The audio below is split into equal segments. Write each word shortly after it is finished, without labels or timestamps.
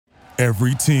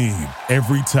Every team,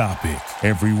 every topic,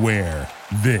 everywhere.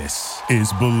 This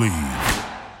is Believe.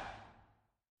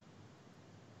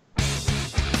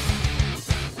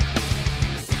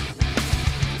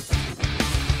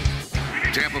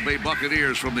 Tampa Bay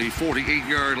Buccaneers from the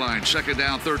 48-yard line. Second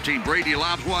down, 13. Brady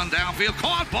lobs one downfield.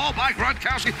 Caught ball by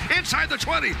Gronkowski inside the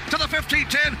 20 to the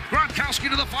 15-10. Gronkowski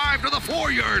to the 5 to the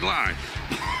 4-yard line.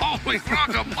 Holy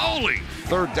guacamole.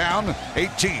 Third down,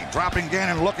 18. Dropping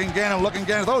Gannon, looking,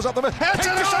 throws up the middle. It's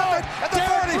intercepted at the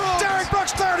 30. Derek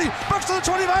Brooks 30. Brooks to the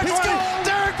 25, 20.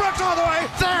 Derek Brooks all the way.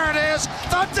 There it is.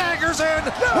 The dagger's in.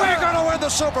 Yeah. We're going to win the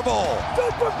Super Bowl.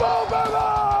 Super Bowl,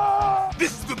 baby!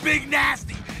 This is the Big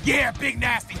Nasty. Yeah, Big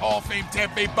Nasty, Hall of Fame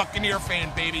Tampa Bay Buccaneer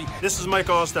fan, baby. This is Mike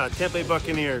Allstott, Tampa Bay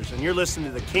Buccaneers, and you're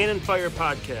listening to the Cannon Fire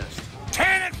Podcast.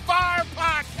 Cannon Fire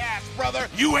Podcast, brother.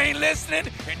 You ain't listening,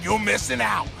 and you're missing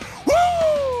out. Woo!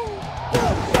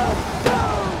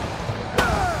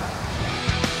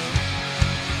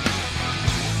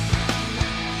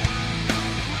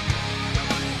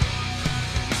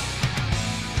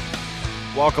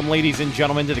 Welcome, ladies and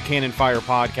gentlemen, to the Cannon Fire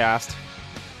Podcast.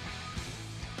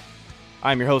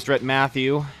 I'm your host, Rhett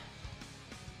Matthew.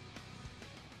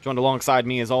 Joined alongside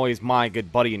me, as always, my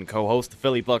good buddy and co-host, the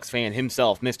Philly Bucks fan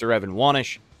himself, Mr. Evan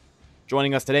Wanish.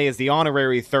 Joining us today is the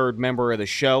honorary third member of the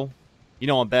show. You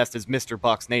know him best as Mr.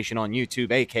 Bucks Nation on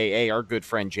YouTube, a.k.a. our good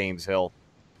friend James Hill.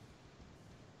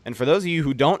 And for those of you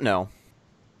who don't know,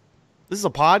 this is a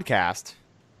podcast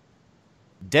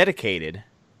dedicated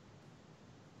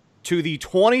to the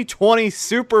 2020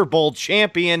 Super Bowl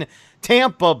champion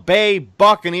Tampa Bay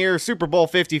Buccaneers, Super Bowl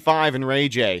 55 and Ray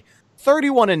J.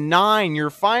 31-9, your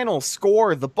final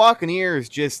score. The Buccaneers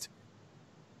just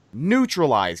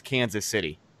neutralized Kansas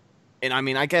City. And I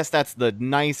mean, I guess that's the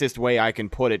nicest way I can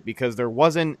put it, because there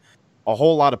wasn't a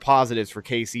whole lot of positives for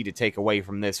KC to take away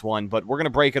from this one, but we're going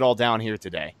to break it all down here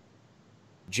today.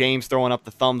 James throwing up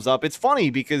the thumbs up. It's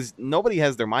funny because nobody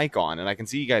has their mic on, and I can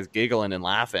see you guys giggling and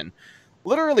laughing.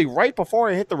 Literally right before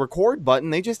I hit the record button,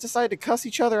 they just decided to cuss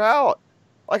each other out.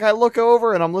 Like, I look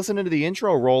over and I'm listening to the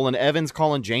intro roll and Evan's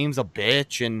calling James a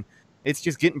bitch, and it's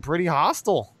just getting pretty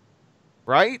hostile.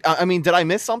 Right? I mean, did I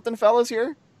miss something, fellas,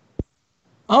 here?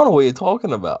 I don't know what you're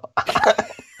talking about.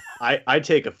 I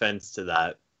take offense to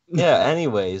that. Yeah,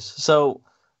 anyways. So,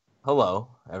 hello,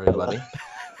 everybody.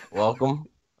 Welcome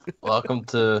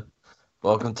to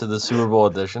the Super Bowl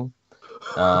edition.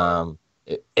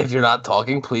 If you're not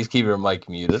talking, please keep your mic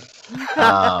muted.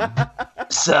 I'm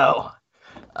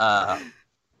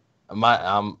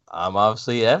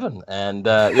obviously Evan, and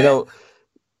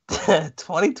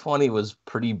 2020 was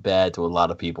pretty bad to a lot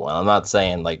of people, and I'm not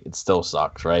saying like it still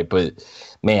sucks, right? But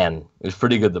man, it was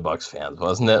pretty good to Bucks fans,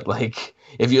 wasn't it? Like,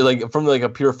 if you like from like a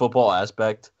pure football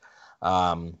aspect,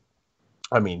 I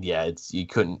mean, yeah, you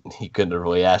couldn't have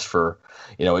really asked for,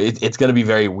 it's going to be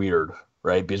very weird,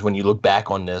 right? Because when you look back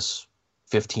on this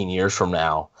 15 years from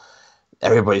now,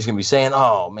 everybody's going to be saying,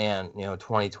 oh man,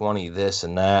 2020, this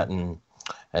and that and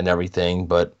everything.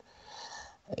 But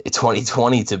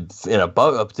 2020 to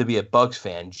be a Bucks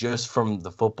fan, just from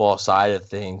the football side of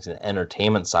things and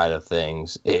entertainment side of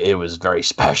things, it was very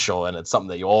special. And it's something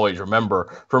that you always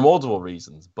remember for multiple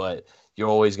reasons, but you're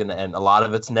always going to, and a lot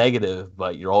of it's negative,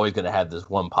 but you're always going to have this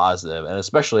one positive. And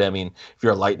especially, I mean, if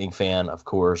you're a Lightning fan, of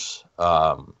course,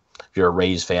 if you're a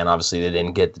Rays fan, obviously they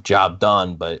didn't get the job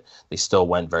done, but they still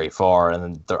went very far.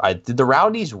 And then did the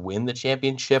Rowdies win the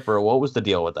championship, or what was the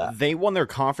deal with that? They won their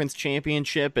conference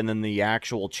championship, and then the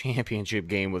actual championship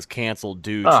game was canceled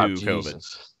due to COVID.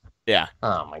 Yeah.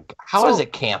 Oh my God. How is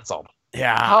it canceled?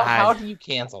 Yeah. How do you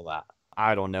cancel that?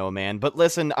 I don't know, man. But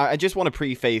listen, I just want to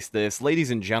preface this.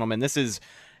 Ladies and gentlemen, this is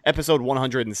episode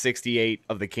 168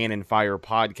 of the Cannon Fire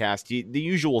Podcast. The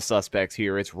usual suspects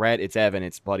here. It's Rhett, it's Evan,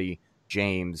 it's Buddy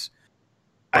James.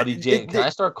 Buddy James. Can I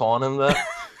start calling him that?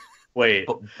 Wait.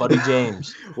 Buddy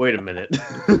James. Wait a minute.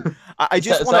 I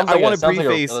want to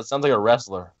preface. It sounds like a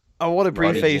wrestler. I want to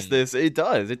preface this. It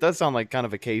does sound like kind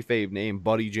of a kayfabe name,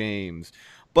 Buddy James.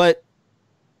 But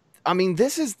I mean,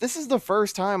 this is the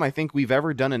first time I think we've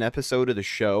ever done an episode of the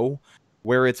show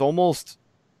where it's almost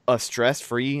a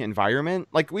stress-free environment.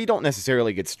 Like, we don't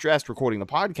necessarily get stressed recording the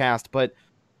podcast, but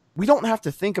we don't have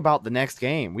to think about the next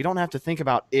game. We don't have to think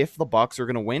about if the Bucks are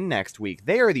going to win next week.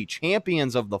 They are the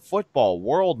champions of the football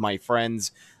world, my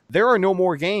friends. There are no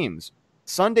more games.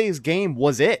 Sunday's game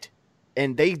was it,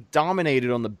 and they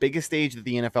dominated on the biggest stage that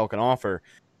the NFL can offer.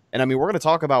 And I mean, we're going to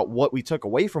talk about what we took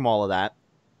away from all of that.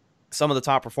 Some of the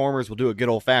top performers will do a good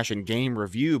old-fashioned game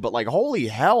review, but like, holy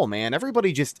hell, man,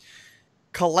 everybody just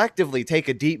collectively take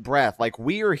a deep breath. Like,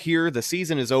 we are here, the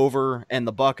season is over, and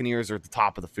the Buccaneers are at the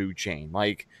top of the food chain.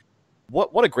 Like,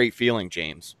 what a great feeling,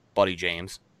 James. Buddy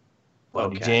James.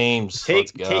 Buddy Okay. James,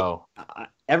 let's go.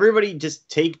 Everybody just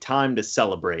take time to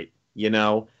celebrate, you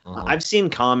know? Mhm. I've seen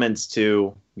comments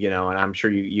too, you know, and I'm sure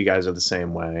you guys are the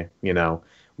same way, you know,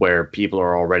 where people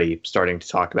are already starting to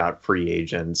talk about free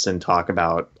agents and talk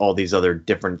about all these other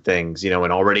different things, you know,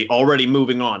 and already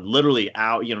moving on, literally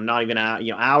out, you know, not even out,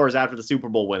 you know, hours after the Super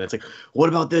Bowl win. It's like, what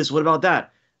about this? What about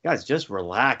that? Guys, just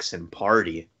relax and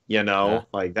party, you know? Yeah.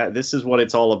 Like that, this is what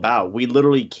it's all about. We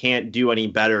literally can't do any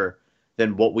better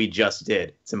than what we just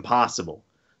did. It's impossible.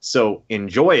 So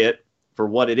enjoy it for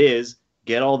what it is.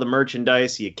 Get all the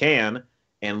merchandise you can,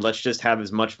 and let's just have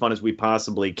as much fun as we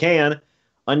possibly can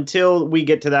until we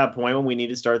get to that point when we need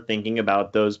to start thinking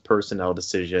about those personnel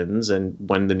decisions and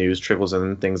when the news trickles in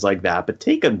and things like that. But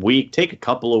take a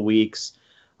couple of weeks,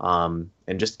 and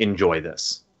just enjoy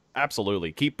this.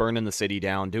 Absolutely. Keep burning the city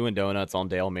down, doing donuts on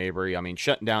Dale Mabry. I mean,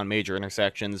 shutting down major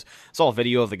intersections. Saw a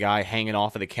video of the guy hanging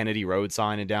off of the Kennedy Road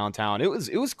sign in downtown. It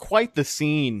was quite the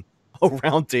scene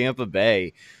around Tampa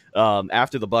Bay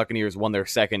after the Buccaneers won their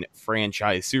second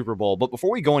franchise Super Bowl. But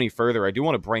before we go any further, I do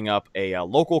want to bring up a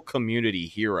local community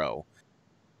hero.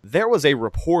 There was a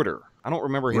reporter. I don't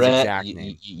remember his exact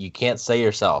name. You can't say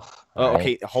yourself. Oh, right?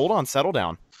 okay. Hold on. Settle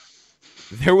down.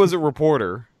 There was a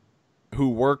reporter who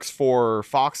works for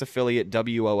Fox affiliate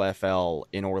WOFL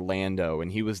in Orlando, and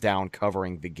he was down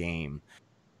covering the game.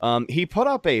 He put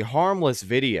up a harmless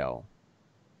video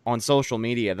on social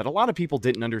media that a lot of people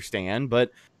didn't understand, but,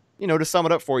 you know, to sum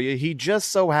it up for you, he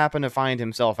just so happened to find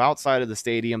himself outside of the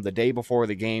stadium the day before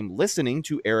the game listening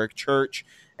to Eric Church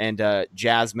and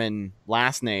Jasmine,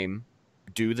 last name,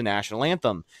 do the national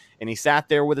anthem. And he sat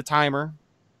there with a timer,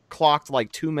 clocked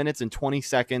like 2 minutes and 20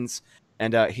 seconds,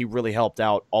 and he really helped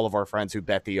out all of our friends who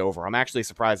bet the over. I'm actually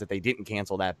surprised that they didn't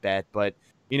cancel that bet, but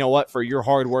you know what? For your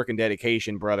hard work and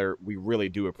dedication, brother, we really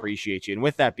do appreciate you. And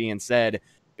with that being said,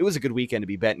 it was a good weekend to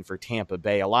be betting for Tampa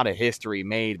Bay. A lot of history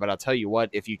made, but I'll tell you what,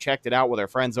 if you checked it out with our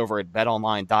friends over at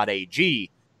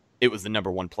betonline.ag, it was the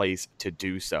number one place to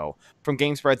do so. From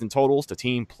game spreads and totals to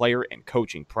team, player, and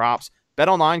coaching props,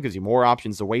 BetOnline gives you more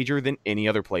options to wager than any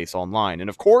other place online. And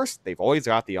of course, they've always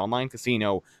got the online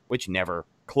casino, which never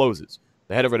closes.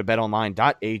 So head over to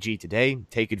betonline.ag today.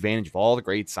 Take advantage of all the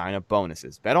great sign-up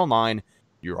bonuses. BetOnline,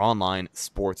 your online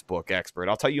sportsbook expert.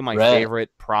 I'll tell you my favorite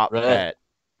prop bet.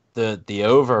 The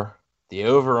over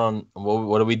on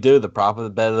what do we do? The prop of the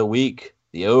bet of the week.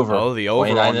 The over. Oh, the over.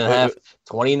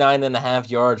 29 and a half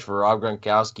yards for Rob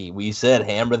Gronkowski. We said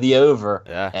hammer the over.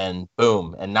 Yeah. And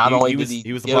boom. And not only did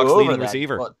he was the Bucs' leading that,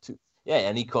 receiver.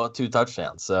 And he caught 2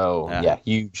 touchdowns. So, yeah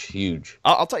huge.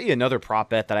 I'll tell you another prop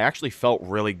bet that I actually felt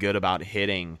really good about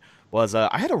hitting was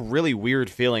I had a really weird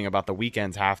feeling about the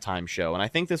Weeknd's halftime show. And I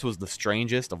think this was the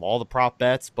strangest of all the prop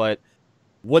bets. But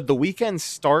would the Weeknd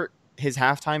start his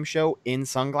halftime show in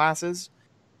sunglasses?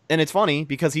 And it's funny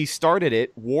because he started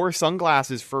it, wore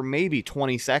sunglasses for maybe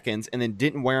 20 seconds, and then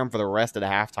didn't wear them for the rest of the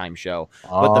halftime show.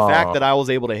 But the fact that I was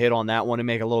able to hit on that one and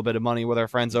make a little bit of money with our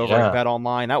friends over at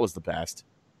BetOnline, that was the best.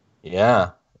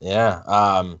 Yeah.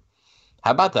 How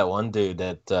about that one dude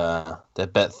that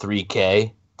bet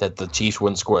 $3K that the Chiefs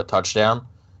wouldn't score a touchdown?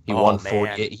 He won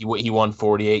 48. He won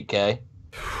 $48K.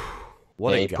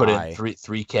 What a guy. Put in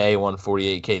 $3K, won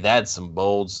 $48K. That's some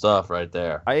bold stuff right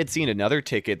there. I had seen another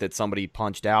ticket that somebody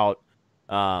punched out.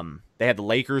 They had the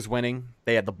Lakers winning,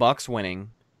 they had the Bucks winning,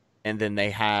 and then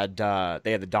they had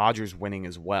the Dodgers winning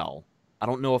as well. I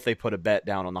don't know if they put a bet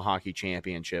down on the hockey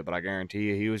championship, but I guarantee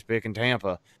you he was picking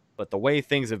Tampa. But the way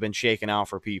things have been shaken out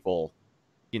for people,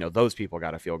 you know, those people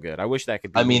got to feel good. I wish that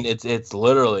could be. I mean, it's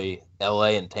literally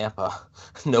LA and Tampa.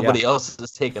 Nobody else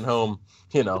is taking home,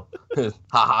 you know,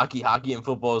 hockey and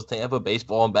football is Tampa,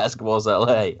 baseball and basketball is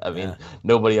LA. I mean,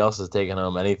 nobody else is taking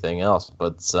home anything else.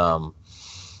 But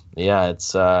it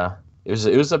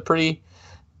was a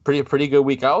pretty good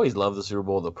week. I always love the Super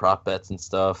Bowl, the prop bets and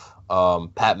stuff.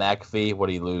 Pat McAfee, what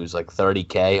did he lose? Like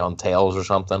 $30K on tails or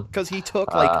something? Because he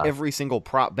took like every single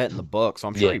prop bet in the book, so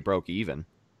I'm sure he broke even.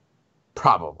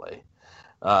 Probably.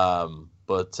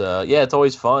 But it's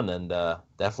always fun, and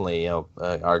definitely, you know,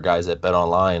 our guys at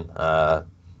BetOnline,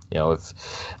 you know, if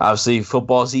obviously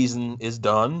football season is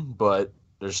done, but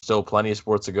there's still plenty of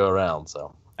sports to go around.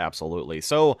 So absolutely.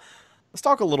 So let's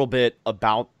talk a little bit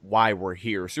about why we're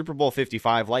here. Super Bowl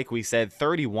 55, like we said,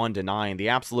 31-9, the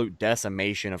absolute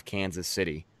decimation of Kansas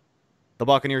City. The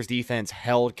Buccaneers defense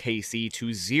held KC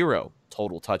to 0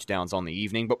 total touchdowns on the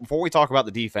evening. But before we talk about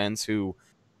the defense, who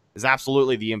is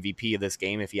absolutely the MVP of this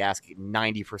game, if you ask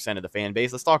 90% of the fan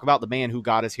base, let's talk about the man who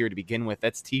got us here to begin with.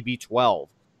 That's TB12.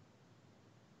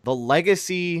 The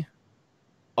legacy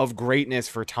of greatness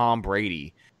for Tom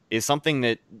Brady is something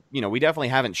that, we definitely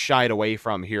haven't shied away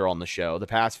from here on the show. The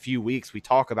past few weeks, we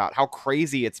talk about how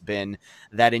crazy it's been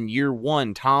that in year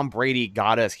one, Tom Brady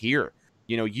got us here.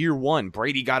 Year one,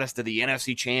 Brady got us to the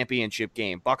NFC Championship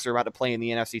game. Bucs are about to play in the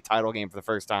NFC title game for the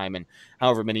first time in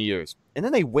however many years. And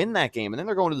then they win that game, and then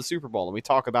they're going to the Super Bowl. And we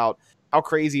talk about how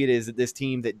crazy it is that this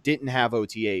team that didn't have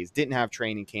OTAs, didn't have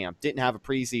training camp, didn't have a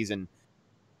preseason,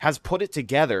 has put it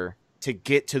together to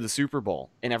get to the Super Bowl.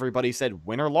 And everybody said,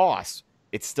 win or loss,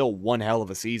 it's still one hell of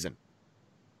a season.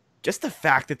 Just the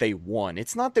fact that they won,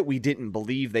 it's not that we didn't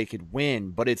believe they could win,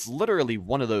 but it's literally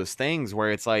one of those things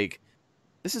where it's like,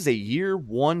 this is a year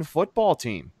one football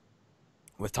team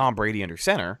with Tom Brady under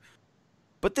center,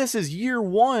 but this is year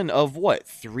one of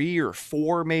 3 or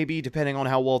 4 maybe, depending on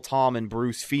how well Tom and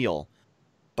Bruce feel.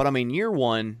 But I mean, year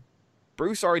one,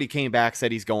 Bruce already came back,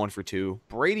 said he's going for 2.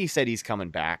 Brady said he's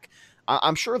coming back.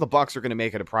 I'm sure the Bucs are going to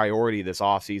make it a priority this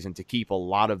offseason to keep a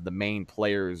lot of the main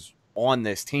players on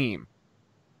this team.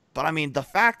 But I mean, the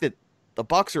fact that the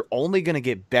Bucs are only going to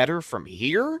get better from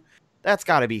here, that's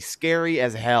got to be scary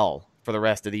as hell for the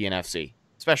rest of the NFC.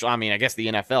 Especially, I guess the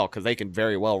NFL, because they can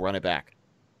very well run it back.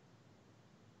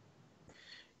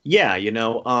 Yeah, I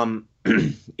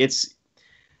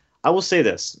will say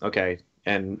this, okay,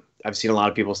 and I've seen a lot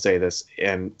of people say this,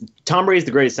 and Tom Brady is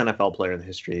the greatest NFL player in the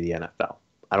history of the NFL.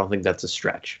 I don't think that's a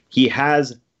stretch. He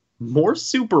has more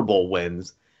Super Bowl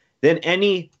wins than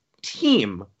any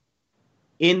team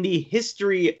in the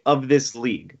history of this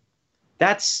league.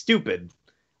 That's stupid.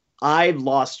 I've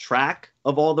lost track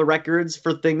of all the records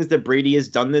for things that Brady has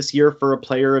done this year for a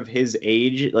player of his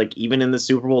age, like even in the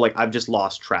Super Bowl, like I've just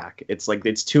lost track. It's like,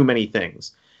 it's too many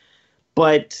things.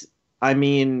 But I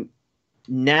mean,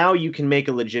 now you can make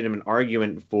a legitimate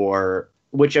argument for,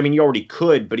 which I mean, you already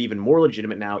could, but even more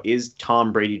legitimate now, is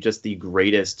Tom Brady just the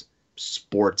greatest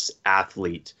sports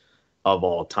athlete of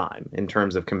all time in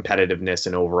terms of competitiveness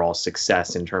and overall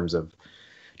success in terms of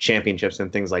championships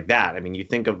and things like that. I mean, you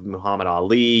think of Muhammad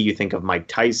Ali, you think of Mike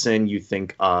Tyson, you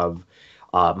think of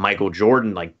Michael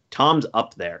Jordan, like Tom's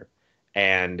up there.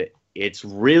 And it's a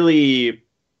really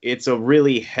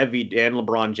heavy, and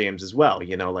LeBron James as well,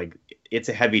 like it's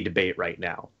a heavy debate right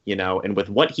now, and with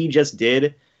what he just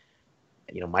did,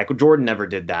 Michael Jordan never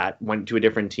did that, went to a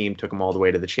different team, took him all the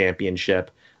way to the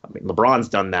championship. I mean, LeBron's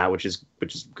done that, which is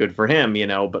good for him,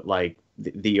 but like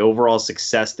the overall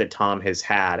success that Tom has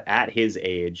had at his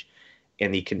age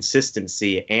and the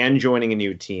consistency and joining a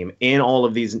new team in all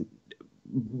of these,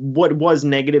 what was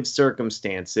negative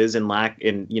circumstances and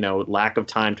lack of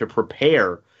time to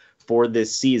prepare for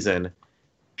this season,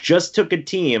 just took a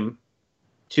team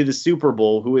to the Super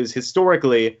Bowl who has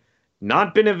historically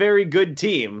not been a very good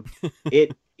team.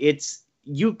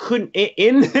 You couldn't,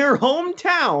 in their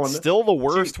hometown, still the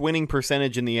worst winning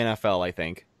percentage in the NFL, I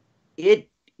think.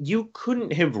 You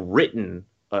couldn't have written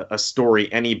a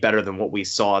story any better than what we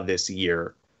saw this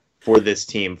year for this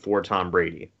team, for Tom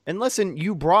Brady. And listen,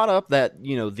 you brought up that,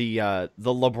 the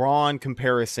LeBron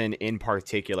comparison in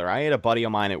particular. I had a buddy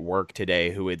of mine at work today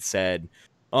who had said,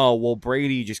 oh, well,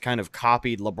 Brady just kind of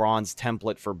copied LeBron's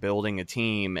template for building a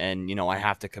team, and, I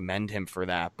have to commend him for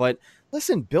that. But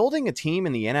listen, building a team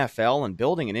in the NFL and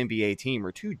building an NBA team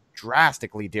are two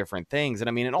drastically different things. And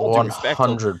I mean, in all due respect,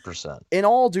 100%. In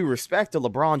all due respect to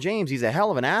LeBron James, he's a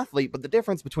hell of an athlete, but the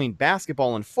difference between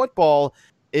basketball and football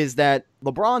is that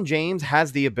LeBron James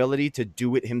has the ability to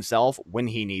do it himself when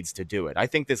he needs to do it. I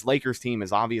think this Lakers team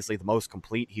is obviously the most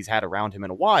complete he's had around him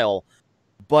in a while,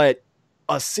 but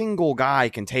a single guy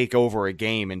can take over a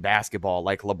game in basketball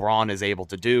like LeBron is able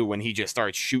to do when he just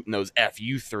starts shooting those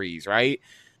FU threes, right?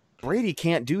 Brady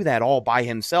can't do that all by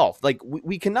himself. Like,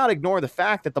 we cannot ignore the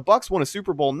fact that the Bucs won a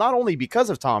Super Bowl not only because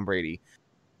of Tom Brady,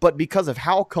 but because of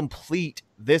how complete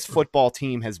this football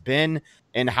team has been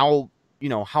and how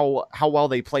well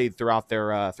they played throughout their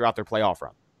playoff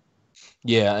run.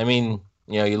 Yeah, I mean,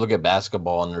 you look at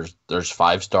basketball and there's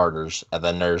 5 starters, and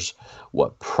then there's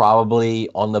probably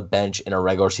on the bench in a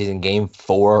regular season game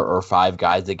 4 or 5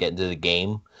 guys that get into the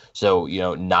game. So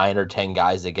 9 or 10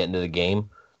 guys that get into the game.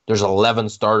 There's 11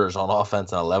 starters on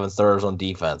offense and 11 starters on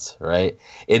defense, right?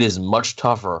 It is much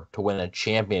tougher to win a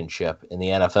championship in the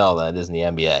NFL than it is in the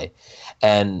NBA.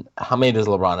 And how many does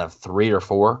LeBron have? 3 or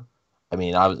 4? I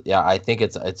mean, I think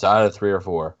it's either 3 or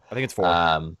 4. I think it's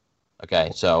 4.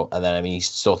 Okay, so, and then, I mean, he's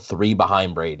still 3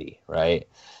 behind Brady, right?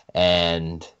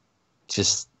 And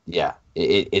just, yeah,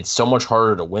 it's so much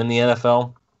harder to win the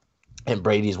NFL, and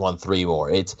Brady's won 3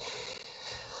 more.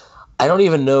 I don't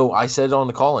even know, I said it on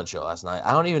the call-in show last night,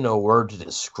 I don't even know a word to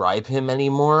describe him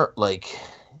anymore. Like,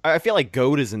 I feel like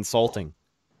GOAT is insulting.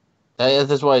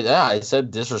 That's why, I said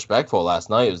disrespectful last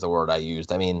night is the word I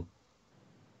used. I mean,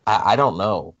 I don't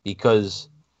know, because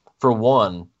for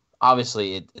one,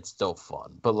 obviously it's still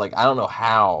fun, but like I don't know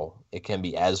how it can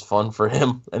be as fun for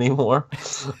him anymore.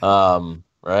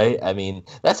 Right? I mean,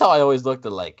 that's how I always looked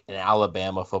at like an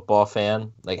Alabama football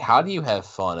fan. Like, how do you have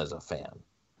fun as a fan?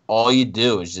 All you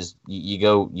do is just you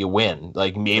go, you win.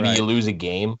 Like maybe you lose a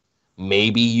game,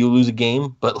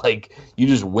 but like you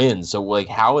just win. So like,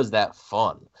 how is that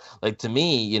fun? Like, to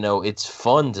me, it's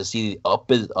fun to see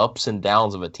the ups and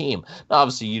downs of a team. Now,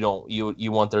 obviously,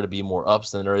 you want there to be more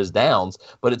ups than there is downs,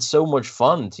 but it's so much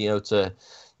fun to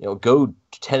go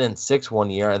 10-6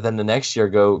 one year, and then the next year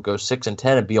go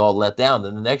 6-10 and be all let down.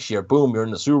 Then the next year, boom, you're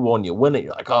in the Super Bowl and you win it.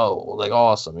 You're like, oh, like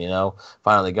awesome,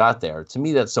 finally got there. To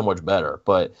me, that's so much better.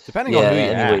 But depending on who you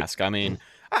ask, I mean,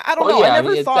 I don't know. Yeah,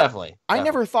 I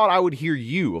never thought I would hear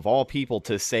you, of all people,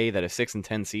 to say that a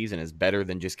 6-10 season is better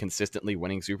than just consistently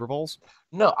winning Super Bowls.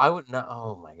 No, I would not.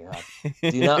 Oh my God!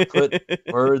 Do not put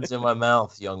words in my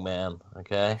mouth, young man.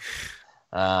 Okay.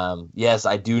 Yes,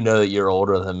 I do know that you're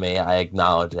older than me. I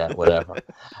acknowledge that. Whatever.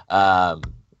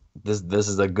 This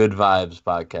is a good vibes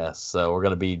podcast, so we're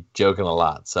gonna be joking a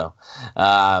lot. So,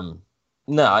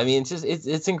 no, I mean,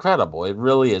 it's incredible. It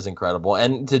really is incredible,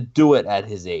 and to do it at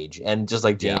his age, and just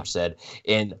like James said,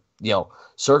 in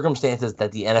circumstances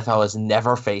that the NFL has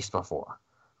never faced before,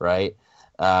 right?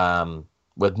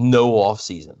 With no off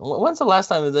season. When's the last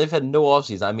time they've had no off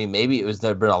season? I mean, maybe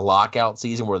there'd been a lockout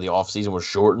season where the off season was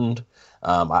shortened.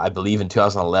 I believe in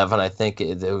 2011, I think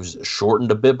it was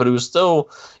shortened a bit, but it was still,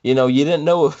 you didn't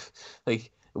know if, like,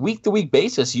 week-to-week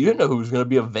basis, you didn't know who was going to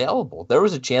be available. There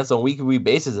was a chance on week-to-week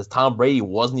basis that Tom Brady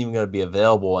wasn't even going to be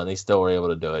available, and they still were able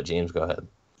to do it. James, go ahead.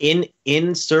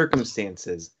 In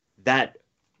circumstances that,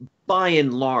 by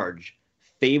and large,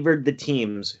 favored the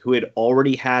teams who had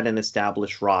already had an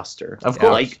established roster. Of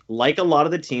course. Like a lot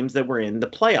of the teams that were in the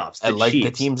playoffs. And like Chiefs,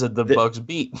 the teams that the Bucks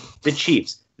beat. The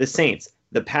Chiefs, the Saints,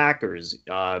 the Packers,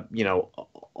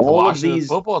 all of these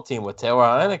football team with Taylor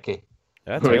Heineke.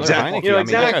 That's exactly. I mean,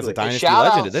 that's a dynasty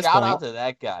legend at this point. Shout out to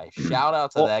that guy. Shout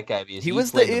out to that guy. He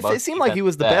was it seemed like he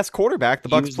was the best quarterback the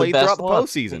Bucks played throughout the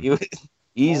postseason.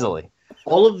 Easily.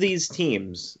 All of these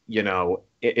teams,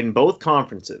 in both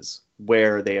conferences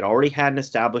where they had already had an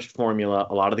established formula,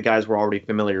 a lot of the guys were already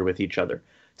familiar with each other.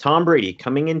 Tom Brady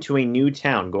coming into a new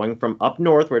town, going from up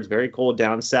north where it's very cold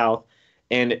down south,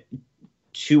 and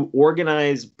to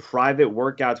organize private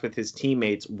workouts with his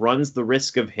teammates runs the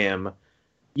risk of him,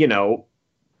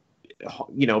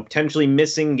 potentially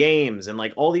missing games and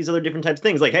like all these other different types of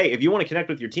things. Like, hey, if you want to connect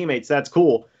with your teammates, that's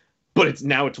cool, but it's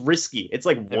risky. It's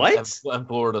like, what? And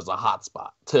Florida's a hot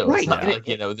spot too. Right. Like,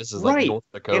 this is like North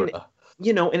Dakota.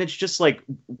 And it's just like,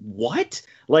 what?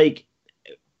 Like,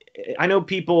 I know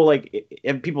people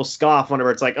and people scoff whenever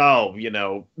it's like, oh,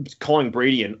 calling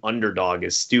Brady an underdog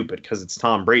is stupid because it's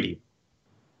Tom Brady.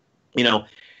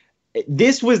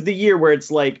 This was the year where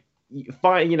it's like,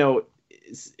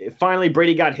 finally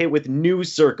Brady got hit with new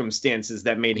circumstances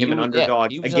that made him an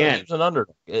underdog again. He was an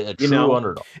underdog, a true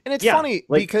underdog. And it's funny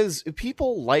because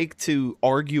people like to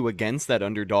argue against that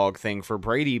underdog thing for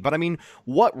Brady, but I mean,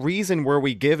 what reason were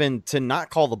we given to not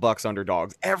call the Bucks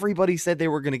underdogs? Everybody said they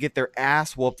were going to get their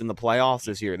ass whooped in the playoffs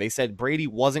this year. They said Brady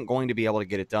wasn't going to be able to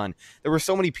get it done. There were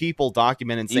so many people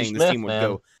documenting saying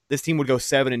this team would go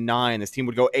 7-9. This team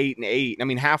would go 8-8. I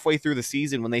mean, halfway through the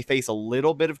season, when they face a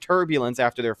little bit of turbulence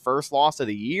after their first loss of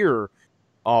the year,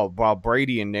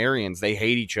 Brady and Arians, they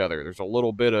hate each other. There's a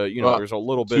little bit of, there's a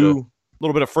little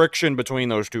bit of friction between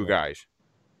those two guys.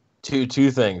 Two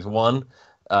things. One,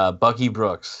 Bucky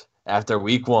Brooks. After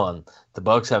week one, the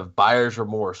Bucks have buyer's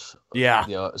remorse.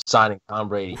 Yeah, signing Tom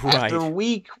Brady right. After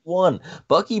week one.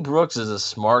 Bucky Brooks is a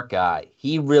smart guy.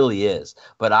 He really is.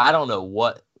 But I don't know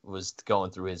what was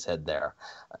going through his head there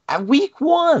at week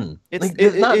one.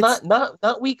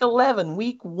 Not week 11,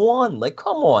 week one. Like,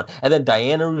 come on. And then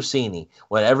Diana Rossini,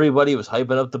 when everybody was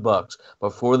hyping up the Bucks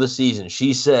before the season,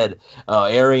 she said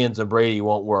Arians and Brady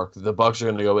won't work. The Bucks are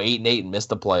going to go 8-8 and miss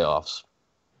the playoffs.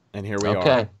 And here we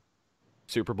are,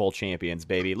 Super Bowl champions,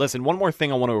 baby. Listen, one more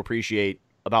thing I want to appreciate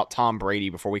about Tom Brady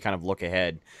before we kind of look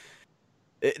ahead.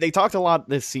 They talked a lot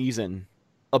this season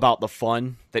about the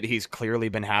fun that he's clearly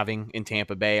been having in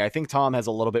Tampa Bay. I think Tom has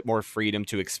a little bit more freedom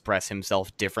to express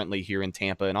himself differently here in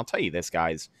Tampa. And I'll tell you this,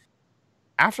 guys,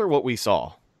 after what we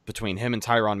saw between him and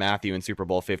Tyrann Mathieu in Super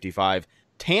Bowl 55,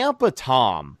 Tampa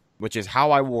Tom, which is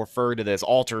how I will refer to this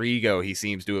alter ego he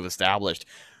seems to have established.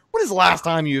 When is the last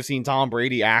time you've seen Tom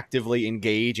Brady actively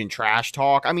engage in trash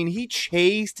talk? I mean, he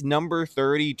chased number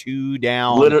 32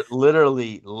 down.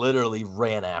 Literally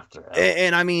ran after him.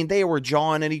 And I mean, they were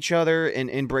jawing at each other,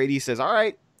 and Brady says, all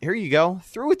right, here you go.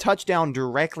 Threw a touchdown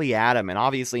directly at him, and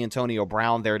obviously Antonio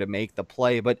Brown there to make the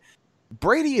play. But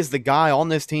Brady is the guy on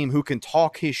this team who can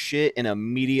talk his shit and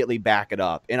immediately back it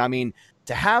up. And I mean,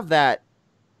 to have that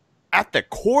at the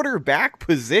quarterback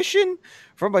position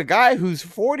from a guy who's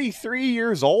 43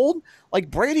 years old, like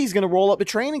Brady's going to roll up to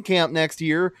training camp next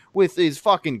year with his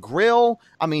fucking grill.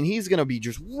 I mean, he's going to be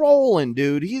just rolling,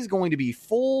 dude. He's going to be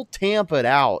full Tampa'd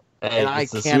out. Hey, and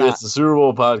it's the Super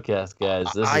Bowl podcast, guys.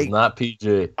 This is not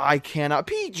PG. I cannot.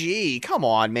 PG, come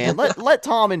on, man. Let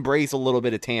Tom embrace a little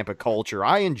bit of Tampa culture.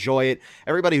 I enjoy it.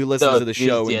 Everybody who listens to the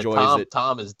show enjoys it.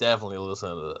 Tom is definitely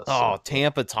listening to this. Oh,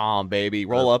 Tampa Tom, baby.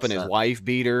 Roll 100%. Up in his wife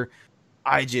beater.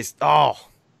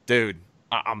 Dude.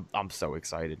 I'm so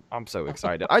excited. I'm so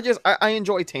excited. I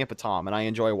enjoy Tampa Tom, and I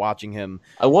enjoy watching him.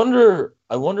 I wonder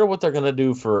what they're gonna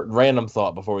do for random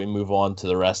thought before we move on to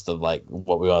the rest of like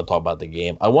what we want to talk about the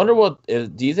game. I wonder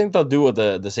do you think they'll do with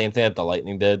the same thing that the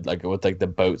Lightning did, like with like the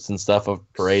boats and stuff of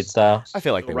parade style? I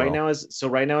feel like right now as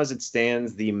it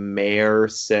stands, the mayor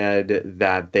said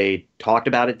that they talked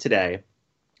about it today,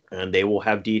 and they will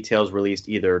have details released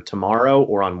either tomorrow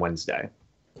or on Wednesday.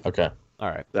 Okay, all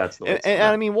right. That's the and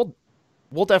I mean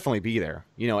We'll definitely be there.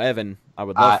 You know, Evan, I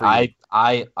would love for you.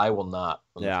 I will not.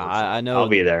 Yeah, I know. I'll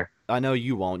be there. I know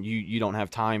you won't. You don't have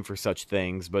time for such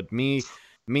things. But me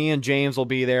and James will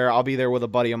be there. I'll be there with a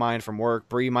buddy of mine from work.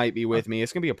 Bree might be with me.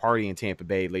 It's going to be a party in Tampa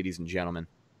Bay, ladies and gentlemen.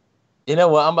 You know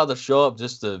what? I'm about to show up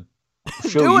just to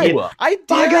show you up. I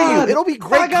dare you. It'll be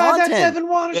great content. That's Evan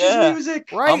Waters'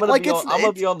 music. Right? I'm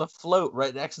gonna be on the float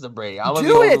right next to the Brady. I'm gonna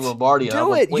do be it. on the Lombardi.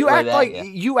 Do it.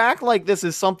 You act like this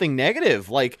is something negative.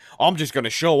 Like, I'm just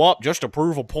gonna show up just to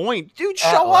prove a point. Dude,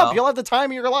 show up. You'll have the time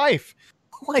of your life.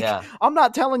 Like, I'm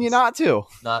not telling you not to.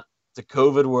 It's a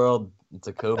COVID world. It's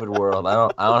a COVID world.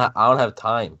 I don't have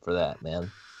time for that,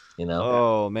 man. You know.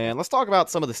 Oh man, let's talk about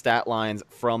some of the stat lines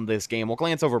from this game. We'll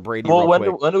glance over Brady. Well, real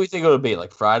quick. when do we think it'll be?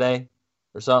 Like Friday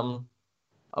or something?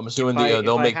 I'm assuming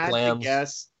they'll make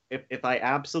plans. If I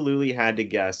absolutely had to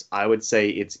guess, I would say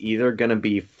it's either going to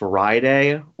be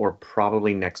Friday or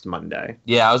probably next Monday.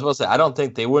 Yeah, I was about to say I don't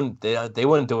think they wouldn't do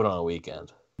it on a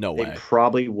weekend. No way. They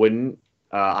probably wouldn't.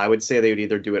 I would say they would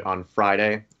either do it on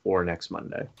Friday or next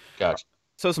Monday. Gotcha.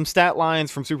 So some stat lines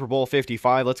from Super Bowl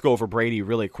 55. Let's go over Brady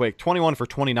really quick. 21 for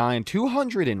 29,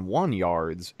 201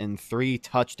 yards, and 3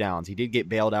 touchdowns. He did get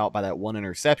bailed out by that one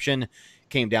interception.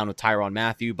 Came down with Tyrann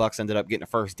Mathieu. Bucks ended up getting a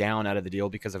first down out of the deal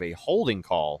because of a holding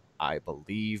call, I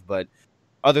believe. But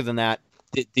other than that,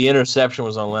 the interception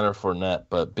was on Leonard Fournette.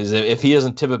 But if he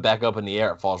doesn't tip it back up in the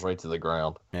air, it falls right to the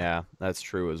ground. Yeah, that's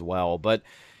true as well. But,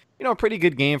 you know, a pretty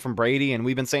good game from Brady, and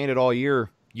we've been saying it all year.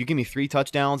 You give me 3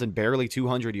 touchdowns and barely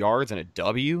 200 yards and a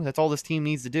W, that's all this team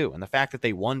needs to do. And the fact that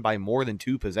they won by more than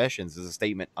 2 possessions is a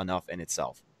statement enough in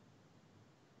itself.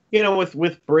 You know,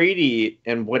 with Brady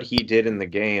and what he did in the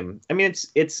game, I mean,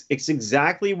 it's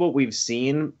exactly what we've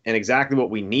seen and exactly what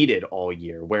we needed all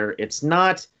year, where it's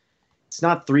not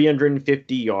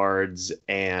 350 yards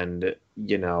and,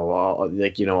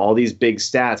 all these big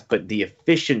stats, but the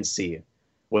efficiency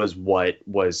was what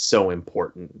was so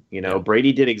important.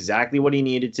 Brady did exactly what he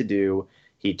needed to do.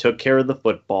 He took care of the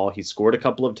football. He scored a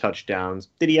couple of touchdowns.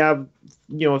 Did he have,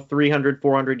 300,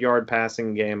 400-yard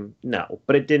passing game? No,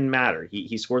 but it didn't matter.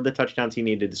 He scored the touchdowns he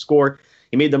needed to score.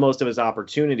 He made the most of his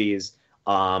opportunities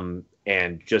and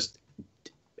just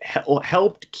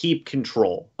helped keep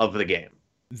control of the game.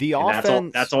 The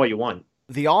offense, that's all you want.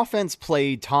 The offense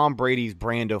played Tom Brady's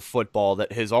brand of football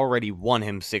that has already won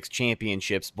him 6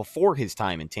 championships before his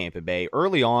time in Tampa Bay.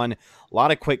 Early on, a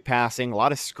lot of quick passing, a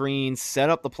lot of screens, set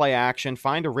up the play action,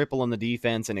 find a ripple in the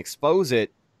defense, and expose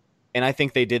it. And I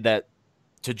think they did that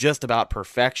to just about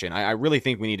perfection. I really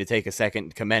think we need to take a second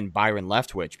to commend Byron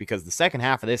Leftwich, because the second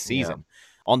half of this season,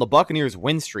 on the Buccaneers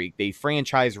win streak, they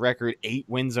franchise record 8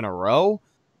 wins in a row.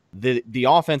 The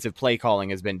offensive play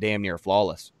calling has been damn near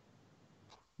flawless.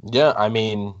 Yeah, I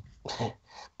mean,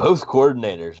 both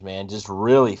coordinators, man, just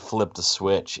really flipped the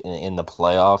switch in the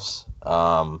playoffs.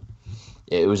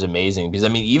 It was amazing because, I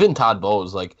mean, even Todd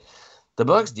Bowles, like, the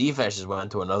Bucs defense just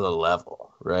went to another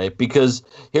level, right? Because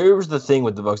here was the thing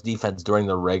with the Bucs defense during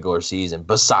the regular season.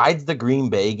 Besides the Green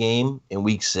Bay game in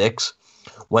Week 6,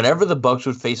 whenever the Bucs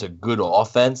would face a good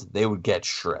offense, they would get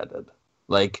shredded.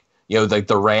 Like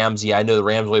the Rams. Yeah, I know the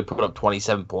Rams only put up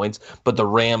 27 points, but the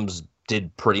Rams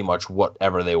did pretty much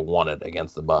whatever they wanted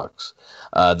against the Bucs.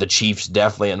 The Chiefs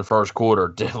definitely in the first quarter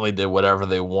definitely did whatever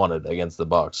they wanted against the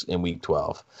Bucs in Week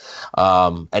 12.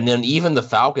 And then even the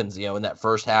Falcons, in that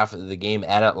first half of the game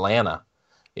at Atlanta,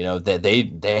 You know, that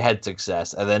they had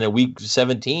success, and then in week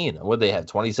 17, what they had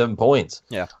 27 points.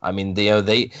 Yeah, I mean,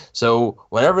 so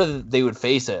whenever they would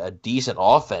face a decent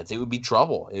offense, it would be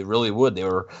trouble. It really would.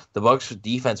 The Bucks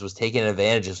defense was taking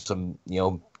advantage of some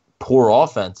poor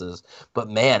offenses, but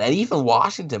man, and even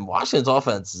Washington's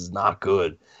offense is not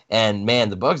good, and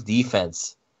man, the Bucks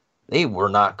defense, they were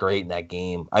not great in that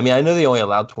game. I mean, I know they only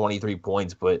allowed 23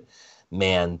 points, but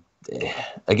man,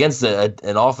 against an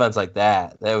offense like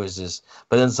that was just.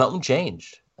 But then something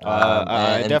changed.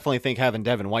 I definitely think having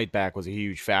Devin White back was a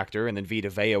huge factor, and then Vita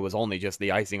Vea was only just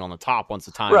the icing on the top once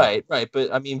the time. Right.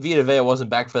 But I mean, Vita Vea wasn't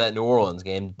back for that New Orleans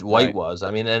game. White was. I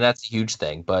mean, and that's a huge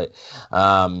thing. But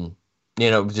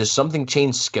just something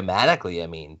changed schematically. I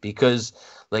mean, because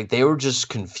like they were just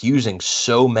confusing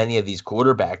so many of these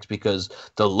quarterbacks because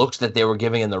the looks that they were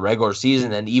giving in the regular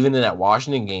season and even in that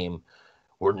Washington game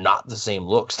were not the same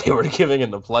looks they were giving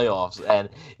in the playoffs, and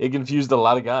it confused a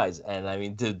lot of guys. And I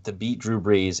mean, to beat Drew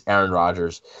Brees, Aaron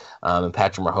Rodgers, and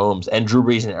Patrick Mahomes, and Drew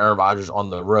Brees and Aaron Rodgers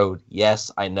on the road. Yes,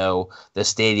 I know the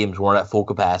stadiums weren't at full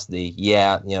capacity.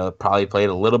 Yeah, it probably played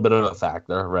a little bit of a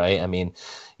factor, right? I mean,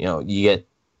 you get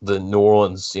the New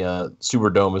Orleans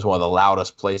Superdome is one of the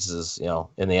loudest places,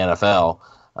 in the NFL.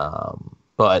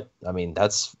 But I mean,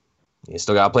 you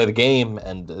still got to play the game,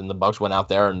 and the Bucs went out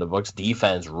there, and the Bucs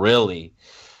defense really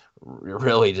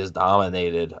just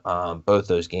dominated both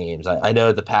those games. I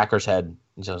know the Packers had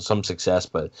some success,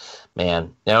 but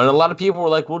man, and a lot of people were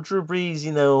like, well, Drew Brees,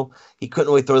 he couldn't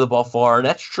really throw the ball far, and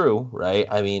that's true, right?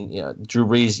 I mean, Drew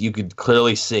Brees, you could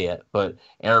clearly see it, but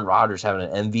Aaron Rodgers having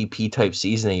an MVP type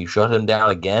season, and you shut him down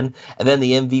again, and then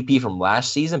the MVP from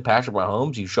last season, Patrick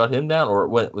Mahomes, you shut him down, or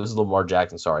it was Lamar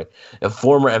Jackson, sorry, a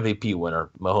former MVP winner.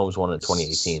 Mahomes won in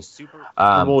 2018. Super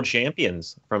Bowl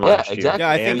champions from last year. Exactly.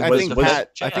 Yeah,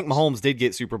 I think Mahomes did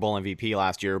get Super Bowl MVP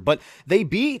last year, but they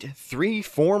beat 3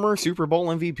 former Super Bowl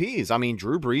MVPs. I mean,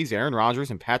 Drew Brees, Aaron Rodgers,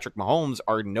 and Patrick Mahomes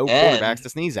are no quarterbacks to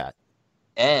sneeze at.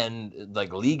 And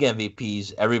like league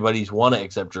MVPs, everybody's won it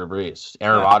except Drew Brees.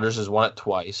 Aaron Rodgers has won it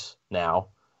twice now,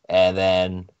 and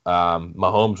then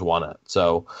Mahomes won it.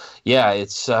 So yeah,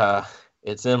 it's an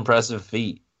impressive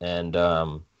feat. And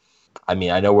I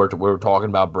mean, I know we're talking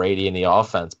about Brady and the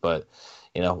offense, but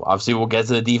obviously we'll get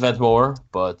to the defense more.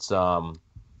 But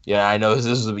yeah, I know this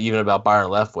is even about Byron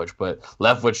Leftwich, but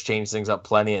Leftwich changed things up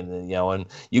plenty, and and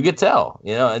you could tell,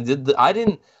 and I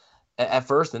didn't at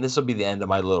first, and this will be the end of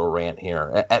my little rant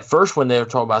here. At first, when they were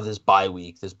talking about this bye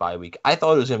week, I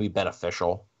thought it was going to be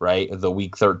beneficial, right? The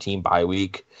week 13 bye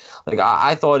week, like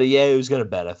I thought, it was going to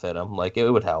benefit them, like it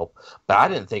would help, but I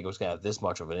didn't think it was going to have this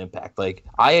much of an impact. Like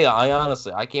I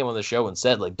honestly, I came on the show and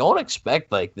said, like, don't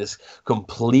expect like this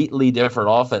completely different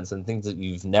offense and things that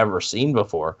you've never seen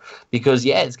before, because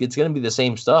it's going to be the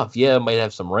same stuff. Yeah, it might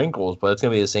have some wrinkles, but it's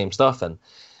going to be the same stuff. And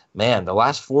man, the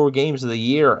last 4 games of the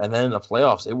year and then in the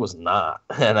playoffs, it was not.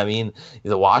 And I mean,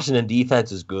 the Washington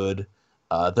defense is good.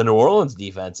 The New Orleans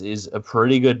defense is a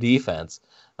pretty good defense.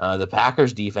 The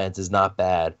Packers defense is not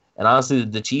bad. And honestly,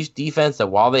 the Chiefs defense, that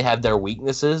while they have their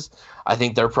weaknesses, I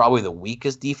think they're probably the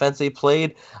weakest defense they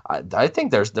played. I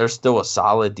think there's still a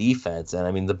solid defense. And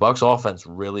I mean, the Bucs offense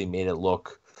really made it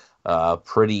look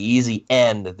pretty easy,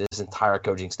 and this entire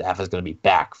coaching staff is going to be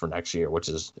back for next year, which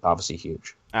is obviously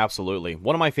huge. Absolutely.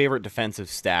 One of my favorite defensive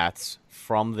stats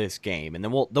from this game, and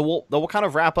then we'll kind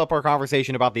of wrap up our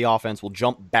conversation about the offense. We'll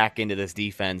jump back into this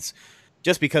defense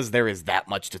just because there is that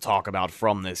much to talk about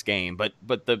from this game. But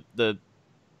the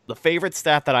favorite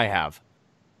stat that I have,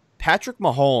 Patrick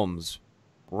Mahomes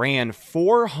ran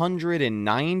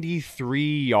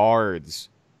 493 yards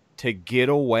to get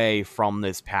away from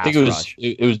this pass rush.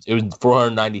 It was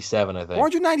 497, I think.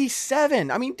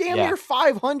 497. I mean, damn near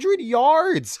 500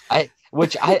 yards. I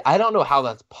don't know how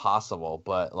that's possible,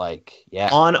 but like,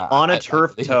 on a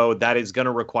turf toe that is going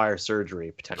to require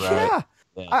surgery potentially. Yeah.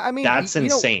 I mean, that's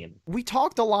insane. We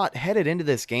talked a lot headed into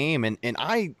this game, and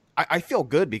I feel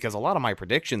good because a lot of my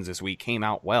predictions this week came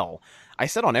out well. I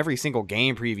said on every single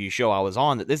game preview show I was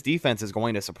on that this defense is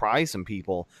going to surprise some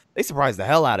people. They surprised the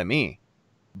hell out of me.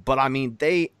 But, I mean,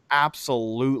 they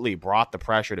absolutely brought the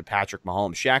pressure to Patrick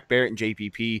Mahomes. Shaq Barrett and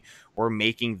JPP were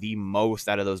making the most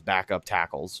out of those backup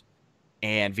tackles.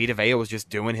 And Vita Vea was just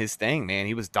doing his thing, man.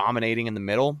 He was dominating in the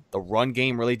middle. The run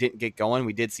game really didn't get going.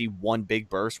 We did see one big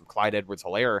burst from Clyde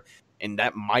Edwards-Helaire, and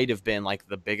that might have been like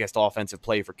the biggest offensive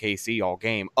play for KC all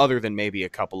game, other than maybe a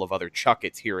couple of other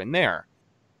chuckets here and there.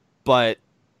 But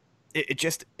it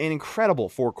just an incredible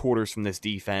 4 quarters from this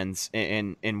defense,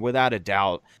 and without a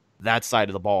doubt, that side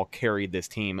of the ball carried this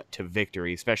team to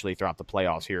victory, especially throughout the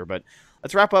playoffs here. But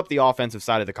let's wrap up the offensive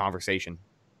side of the conversation.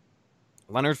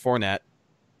 Leonard Fournette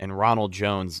and Ronald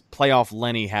Jones. Playoff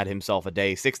Lenny had himself a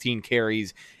day. 16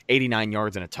 carries, 89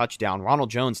 yards, and a touchdown. Ronald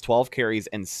Jones, 12 carries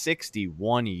and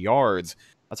 61 yards.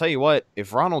 I'll tell you what,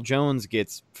 if Ronald Jones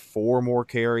gets 4 more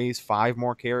carries, 5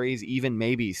 more carries, even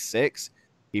maybe 6,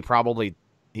 he probably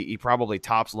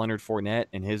tops Leonard Fournette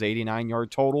in his 89-yard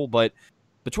total. But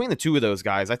between the two of those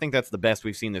guys, I think that's the best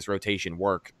we've seen this rotation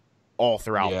work all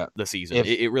throughout the season.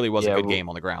 It really was a good game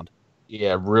on the ground.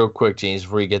 Yeah, real quick, James,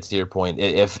 before you get to your point,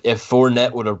 if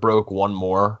Fournette would have broke one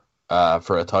more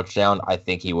for a touchdown, I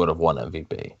think he would have won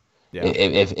MVP. Yeah.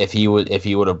 If he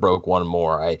would have broke one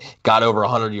more, I got over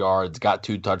 100 yards, got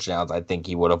 2 touchdowns, I think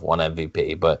he would have won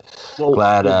MVP. But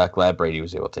glad Brady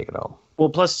was able to take it home. Well,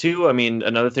 plus 2, I mean,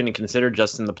 another thing to consider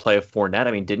just in the play of Fournette,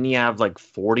 I mean, didn't he have like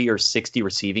 40 or 60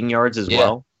 receiving yards as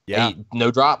well? Yeah,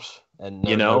 no drops. And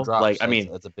no drops. Like, I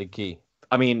mean, that's a big key.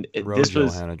 I mean, this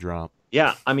was had a drop.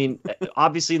 Yeah, I mean,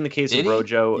 obviously in the case of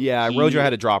Rojo, Rojo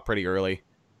had a drop pretty early.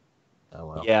 Oh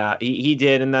well. Yeah, he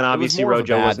did, and then obviously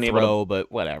Rojo wasn't able to.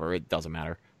 But whatever, it doesn't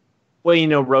matter.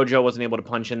 Well, Rojo wasn't able to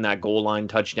punch in that goal line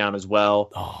touchdown as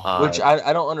well, which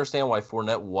I don't understand why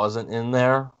Fournette wasn't in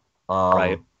there.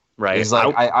 Right. It's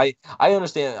like I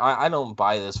understand. I don't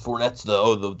buy this. Fournette's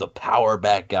the power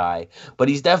back guy, but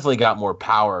he's definitely got more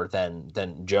power than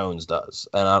Jones does,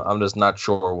 and I'm just not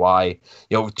sure why.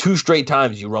 2 straight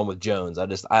times you run with Jones. I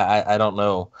don't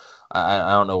know.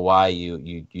 I don't know why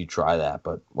you try that,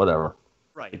 but whatever.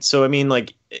 Right. So I mean,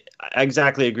 like, I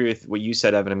exactly agree with what you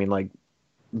said, Evan. I mean, like,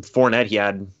 Fournette, he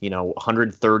had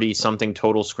 130 something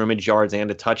total scrimmage yards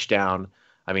and a touchdown.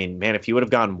 I mean, man, if he would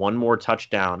have gotten one more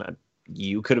touchdown,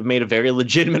 you could have made a very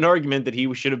legitimate argument that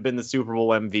he should have been the Super Bowl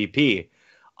MVP.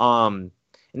 In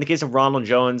the case of Ronald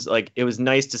Jones, like, it was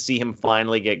nice to see him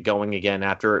finally get going again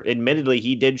after, admittedly,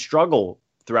 he did struggle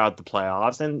throughout the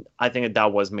playoffs. And I think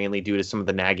that was mainly due to some of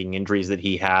the nagging injuries that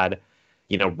he had,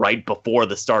 right before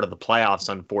the start of the playoffs,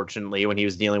 unfortunately, when he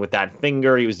was dealing with that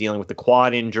finger, he was dealing with the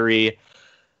quad injury.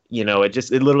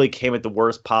 It literally came at the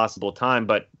worst possible time.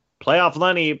 But playoff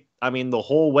Lenny, I mean, the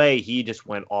whole way he just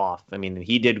went off. I mean,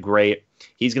 he did great.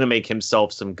 He's going to make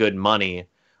himself some good money.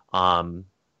 And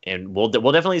we'll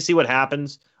definitely see what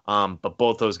happens. But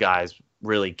both those guys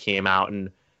really came out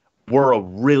and were a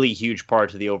really huge part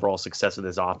to the overall success of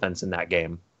this offense in that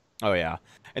game. Oh, yeah.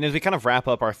 And as we kind of wrap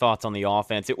up our thoughts on the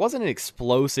offense, it wasn't an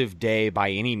explosive day by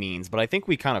any means, but I think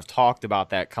we kind of talked about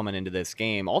that coming into this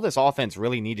game. All this offense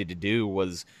really needed to do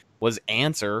was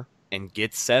answer and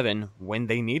get 7 when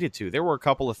they needed to. There were a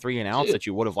couple of 3-and-outs that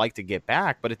you would have liked to get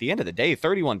back, but at the end of the day,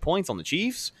 31 points on the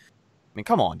Chiefs? I mean,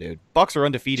 come on, dude. Bucks are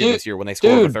undefeated this year when they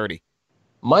score over 30.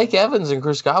 Mike Evans and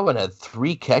Chris Godwin had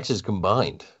 3 catches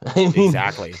combined.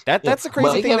 Exactly. That's the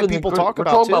crazy thing that people talk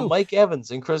about, too. We're talking about Mike Evans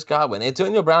and Chris Godwin.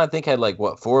 Antonio Brown, I think, had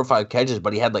 4 or 5 catches,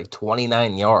 but he had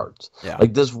 29 yards. Yeah.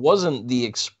 This wasn't the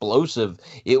explosive.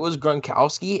 It was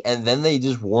Gronkowski, and then they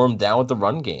just wore him down with the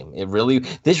run game.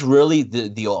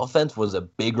 The offense was a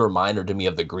big reminder to me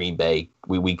of the Green Bay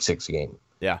Week 6 game.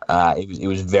 Yeah. It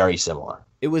was very similar.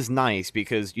 It was nice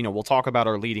because, we'll talk about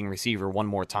our leading receiver one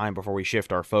more time before we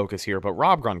shift our focus here. But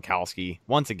Rob Gronkowski,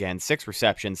 once again, 6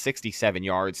 receptions, 67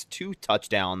 yards, 2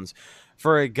 touchdowns.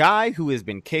 For a guy who has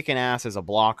been kicking ass as a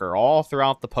blocker all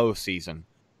throughout the postseason,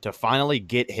 to finally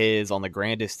get his on the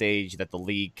grandest stage that the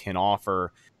league can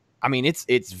offer. I mean,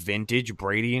 it's vintage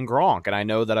Brady and Gronk. And I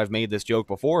know that I've made this joke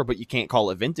before, but you can't call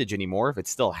it vintage anymore if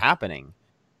it's still happening.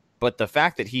 But the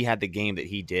fact that he had the game that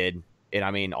he did, and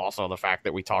I mean, also the fact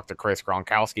that we talked to Chris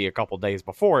Gronkowski a couple days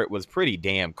before, it was pretty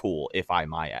damn cool, if I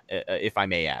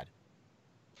may add.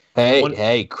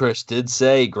 Hey, Chris did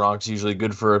say Gronk's usually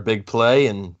good for a big play,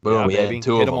 and boom, he had 2 of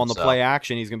them. Hit him on the play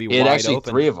action, he's going to be wide actually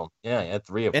open. 3 of them. Yeah, he had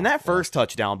 3 of them. And that first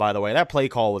touchdown, by the way, that play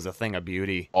call was a thing of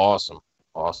beauty. Awesome.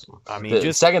 I mean,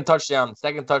 the second touchdown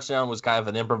was kind of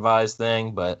an improvised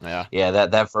thing, but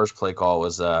that first play call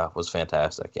was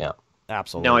fantastic. Yeah,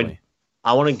 absolutely. Now,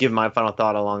 I want to give my final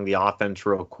thought along the offense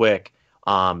real quick.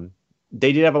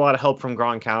 They did have a lot of help from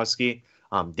Gronkowski.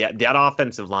 That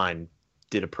offensive line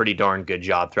did a pretty darn good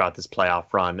job throughout this playoff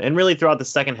run, and really throughout the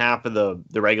second half of the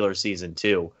regular season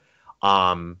too.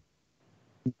 Ali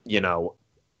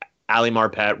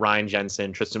Marpet, Ryan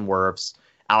Jensen, Tristan Wirfs,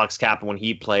 Alex Kappa when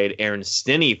he played, Aaron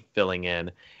Stinney filling in.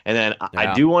 And then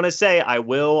I do want to say I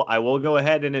will go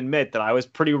ahead and admit that I was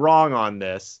pretty wrong on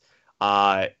this.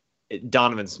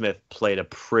 Donovan Smith played a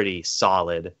pretty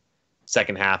solid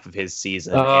second half of his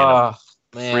season.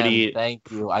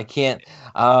 Thank you. I can't.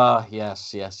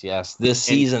 Yes. This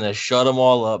season has shut them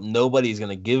all up. Nobody's going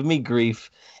to give me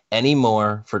grief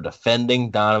anymore for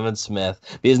defending Donovan Smith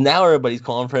because now everybody's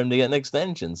calling for him to get an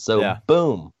extension. So,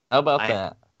 boom. How about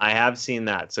that? I have seen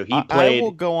that. So he I played.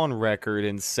 will go on record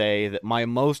and say that my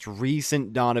most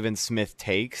recent Donovan Smith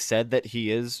take said that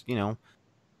he is,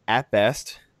 at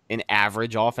best, an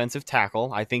average offensive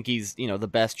tackle. I think he's, the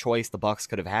best choice the Bucs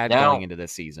could have had going into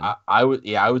this season. I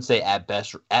would say at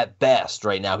best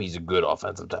right now he's a good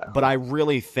offensive tackle. But I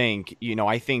really think,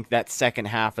 I think that second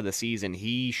half of the season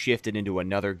he shifted into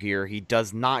another gear. He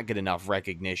does not get enough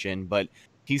recognition, but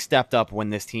he stepped up when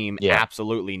this team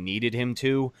absolutely needed him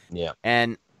to. Yeah.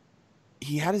 And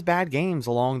he had his bad games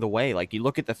along the way. Like, you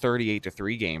look at the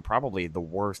 38-3 game, probably the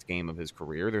worst game of his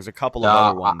career. There's a couple of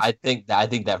other ones. I think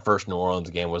that first New Orleans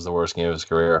game was the worst game of his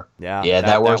career. Yeah,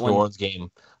 that New Orleans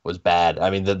game was bad. I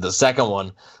mean, the second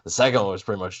one was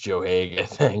pretty much Joe Hague, I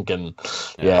think, and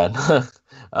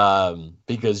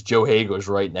because Joe Hague was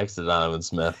right next to Donovan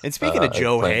Smith. And speaking of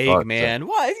Joe Hague, man,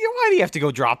 why do you have to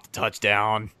go drop the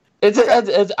touchdown? I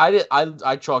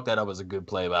chalk that up as a good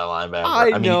play by a linebacker.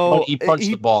 I know he punched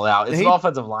the ball out. It's an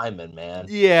offensive lineman, man.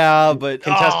 Yeah, but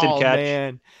contested catch,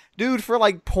 man. Dude, for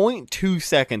like 0.2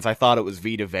 seconds, I thought it was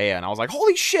Vita Vea, and I was like,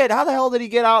 "Holy shit! How the hell did he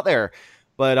get out there?"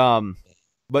 But no,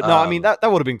 I mean that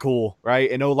would have been cool,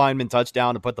 right? An O-lineman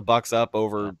touchdown to put the Bucs up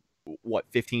over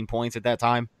 15 points at that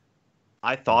time.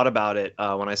 I thought about it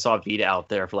when I saw Vita out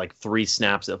there for like 3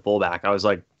 snaps at fullback. I was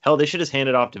like, hell, they should just hand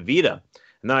it off to Vita.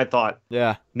 And then I thought,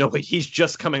 no, but he's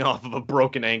just coming off of a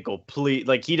broken ankle. Please,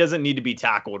 like, he doesn't need to be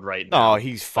tackled right now. Oh,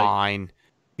 he's fine.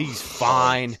 He's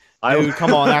fine. Dude,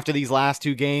 come on. After these last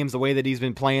 2 games, the way that he's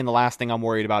been playing, the last thing I'm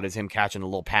worried about is him catching a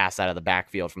little pass out of the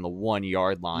backfield from the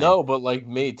 1-yard line. No, but like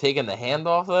me taking the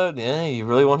handoff though. Yeah, you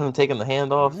really want him taking the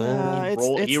handoff?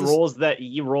 He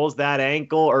rolls that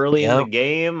ankle early in the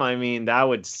game. I mean, that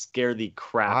would scare the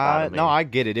crap out of me. No, I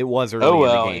get it. It was early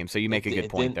in the game, so you make a good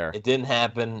point there. It didn't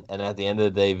happen, and at the end of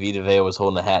the day, Vita Vea was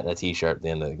holding a hat and a T-shirt at the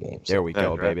end of the game. So. There we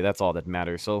go, baby. That's all that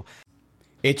matters. So,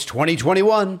 it's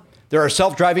 2021. There are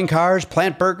self-driving cars,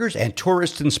 plant burgers, and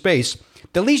tourists in space.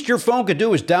 The least your phone could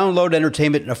do is download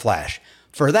entertainment in a flash.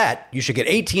 For that, you should get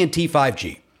AT&T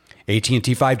 5G.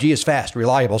 AT&T 5G is fast,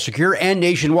 reliable, secure, and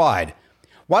nationwide.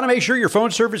 Want to make sure your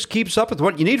phone service keeps up with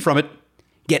what you need from it?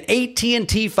 Get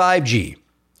AT&T 5G.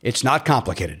 It's not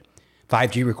complicated.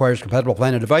 5G requires compatible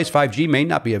plan and device. 5G may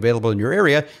not be available in your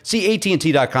area. See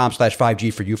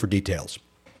AT&T.com/5G for you for details.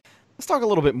 Let's talk a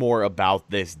little bit more about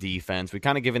this defense. We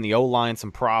kind of given the O-line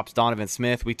some props. Donovan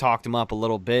Smith, we talked him up a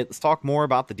little bit. Let's talk more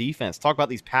about the defense. Talk about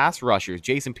these pass rushers.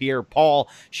 Jason Pierre-Paul,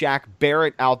 Shaq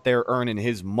Barrett out there earning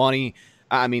his money.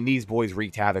 I mean, these boys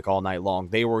wreaked havoc all night long.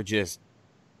 They were just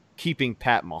keeping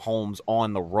Pat Mahomes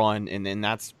on the run, and then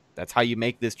that's how you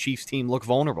make this Chiefs team look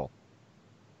vulnerable.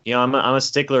 You know, I'm a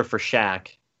stickler for Shaq.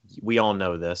 We all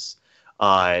know this.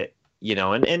 And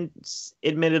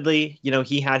admittedly,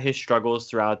 he had his struggles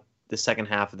throughout the second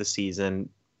half of the season.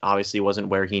 Obviously wasn't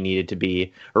where he needed to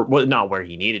be, or not where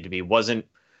he needed to be, wasn't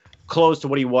close to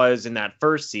what he was in that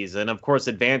first season. Of course,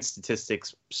 advanced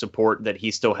statistics support that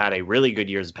he still had a really good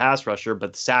year as a pass rusher,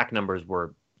 but the sack numbers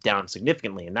were down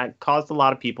significantly. And that caused a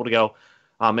lot of people to go,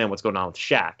 oh man, what's going on with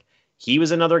Shaq? He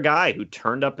was another guy who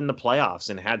turned up in the playoffs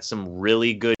and had some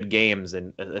really good games.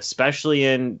 And especially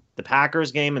in the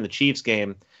Packers game and the Chiefs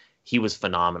game, he was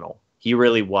phenomenal. He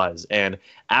really was. And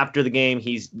after the game,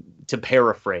 to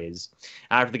paraphrase,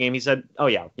 after the game, he said, oh,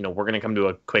 yeah, we're going to come to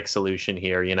a quick solution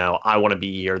here. I want to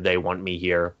be here. They want me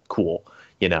here. Cool.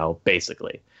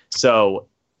 Basically. So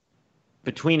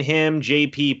between him,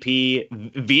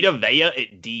 JPP, Vita Vea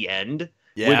at the end.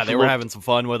 Yeah, they were having some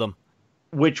fun with him.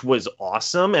 Which was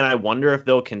awesome. And I wonder if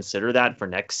they'll consider that for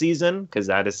next season, because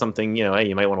that is something, you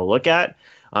might want to look at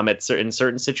in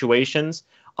certain situations.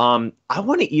 I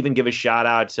want to even give a shout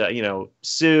out to,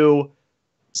 Sue.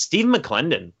 Steve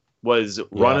McClendon was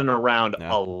running around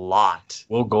a lot.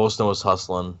 Will Golston was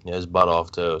hustling his butt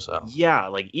off too. So yeah,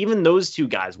 like even those 2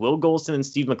 guys, Will Golston and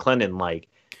Steve McClendon, like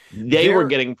they were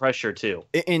getting pressure too.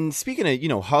 And speaking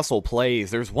of, hustle plays,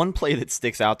 there's one play that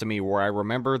sticks out to me where I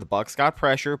remember the Bucs got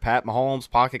pressure. Pat Mahomes,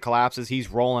 pocket collapses.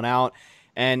 He's rolling out.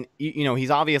 And,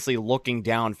 he's obviously looking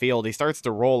downfield. He starts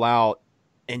to roll out.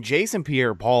 And Jason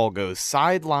Pierre-Paul goes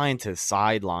sideline to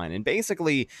sideline. And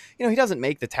basically, he doesn't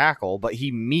make the tackle, but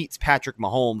he meets Patrick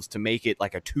Mahomes to make it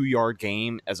like a 2-yard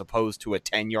gain as opposed to a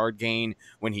 10-yard gain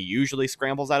when he usually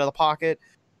scrambles out of the pocket.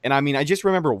 And I mean, I just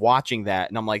remember watching that,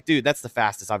 and I'm like, dude, that's the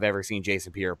fastest I've ever seen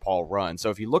Jason Pierre-Paul run. So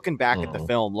if you're looking back at the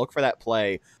film, look for that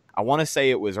play. I want to say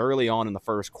it was early on in the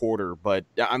first quarter, but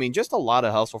I mean, just a lot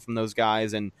of hustle from those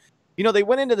guys. And, they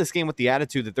went into this game with the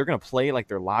attitude that they're going to play like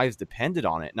their lives depended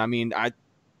on it. And I mean,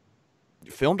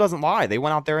 film doesn't lie. They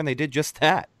went out there and they did just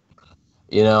that.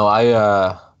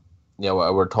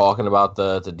 we're talking about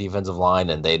the defensive line,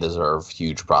 and they deserve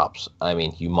huge props. I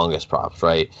mean, humongous props,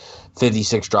 right?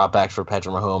 56 dropbacks for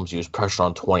Patrick Mahomes. He was pressured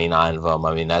on 29 of them.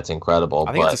 I mean, that's incredible.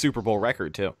 I think it's a Super Bowl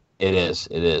record, too. It is.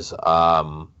 He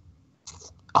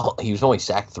was only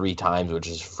sacked 3 times, which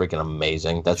is freaking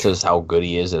amazing. That's just how good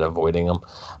he is at avoiding them.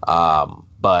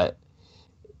 But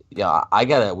yeah,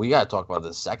 we gotta talk about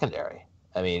the secondary.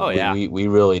 I mean, we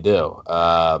really do.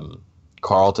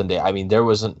 Carlton Day. I mean, there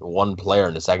wasn't one player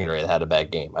in the secondary that had a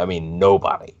bad game. I mean,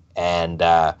 nobody. And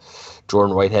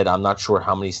Jordan Whitehead, I'm not sure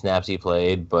how many snaps he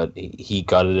played, but he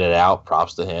gutted it out.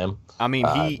 Props to him. I mean,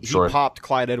 he popped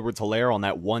Clyde Edwards-Helaire on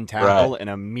that one tackle, and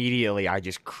immediately I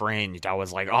just cringed. I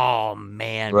was like, "Oh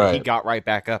man!" But he got right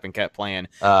back up and kept playing.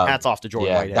 Hats off to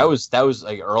Jordan Whitehead. That was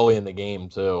like early in the game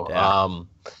too. Yeah.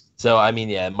 So I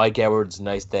mean, Mike Edwards,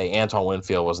 nice day. Antoine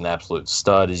Winfield was an absolute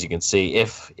stud, as you can see.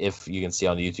 If you can see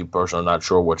on the YouTube portion, I'm not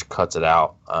sure which cuts it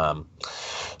out.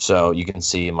 So you can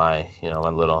see my my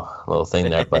little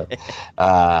thing there, but it's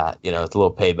a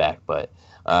little payback. But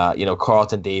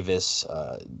Carlton Davis,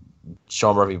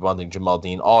 Sean Murphy Bunting, Jamal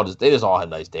Dean, they just all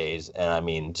had nice days, and I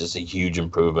mean, just a huge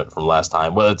improvement from last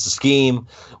time. Whether it's a scheme,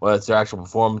 whether it's their actual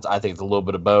performance, I think it's a little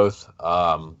bit of both.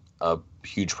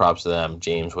 Huge props to them.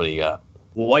 James, what do you got?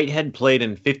 Whitehead played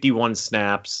in 51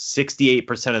 snaps,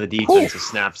 68% of the defensive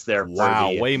snaps there.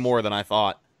 Wow, way more than I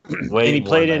thought. And he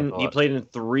played in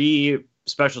 3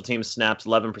 special team snaps,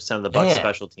 11% of the Bucs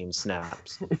special team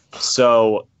snaps.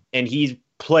 So, and he's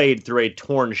played through a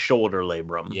torn shoulder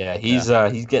labrum. Yeah, he's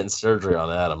getting surgery on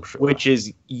that, I'm sure. Which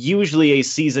is usually a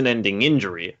season-ending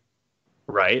injury,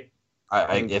 right?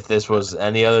 If this was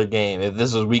any other game, if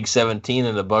this was week 17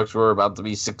 and the Bucs were about to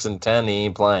be 6-10, he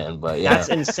ain't playing. But yeah, that's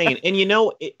insane. And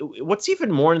what's even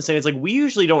more insane is we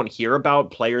usually don't hear about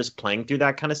players playing through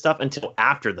that kind of stuff until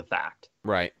after the fact.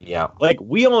 Right. Yeah.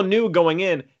 We all knew going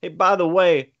in. Hey, by the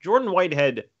way, Jordan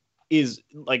Whitehead is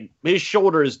his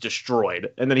shoulder is destroyed,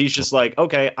 and then he's just like,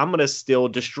 okay, I'm gonna still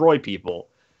destroy people,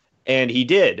 and he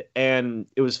did, and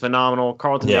it was phenomenal.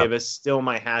 Carlton Davis, still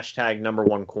my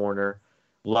 #1 corner.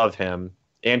 Love him.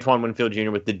 Antoine Winfield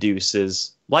Jr. with the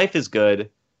deuces. Life is good.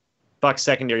 Bucs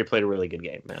secondary played a really good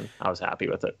game, man. I was happy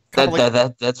with it.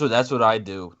 That's what I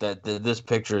do. This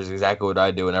picture is exactly what I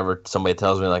do. Whenever somebody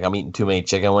tells me I'm eating too many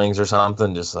chicken wings or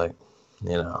something, just So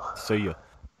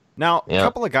now a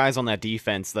couple of guys on that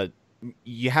defense that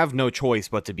you have no choice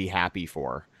but to be happy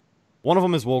for. One of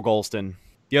them is Will Golston.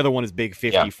 The other one is Big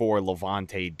 54,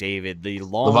 Lavonte David. The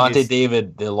longest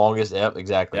tenured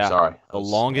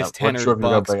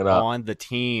Bucs on the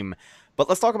team. But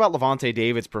let's talk about Lavonte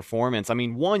David's performance. I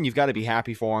mean, one, you've got to be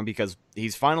happy for him because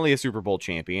he's finally a Super Bowl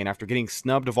champion after getting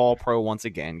snubbed of All-Pro once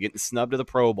again, getting snubbed of the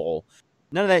Pro Bowl.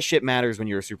 None of that shit matters when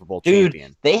you're a Super Bowl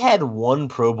champion. They had one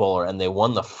Pro Bowler and they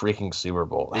won the freaking Super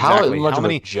Bowl. Exactly. How much of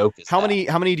a joke is that?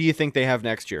 How many do you think they have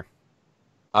next year?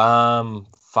 5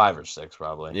 or 6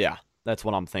 probably. Yeah. That's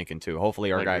what I'm thinking, too.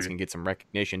 Hopefully our guys can get some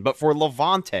recognition. But for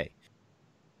Lavonte,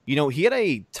 he had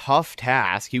a tough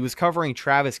task. He was covering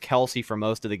Travis Kelce for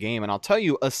most of the game. And I'll tell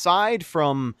you, aside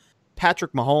from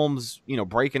Patrick Mahomes,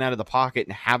 breaking out of the pocket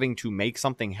and having to make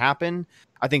something happen,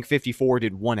 I think 54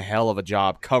 did one hell of a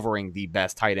job covering the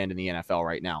best tight end in the NFL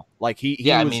right now.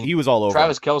 He was all over.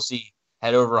 Travis Kelce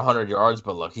had over 100 yards,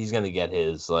 but look, he's going to get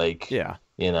his.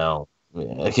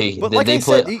 Okay, but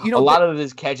a lot of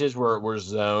his catches were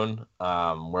zone,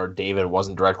 where David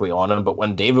wasn't directly on him. But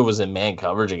when David was in man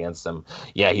coverage against him,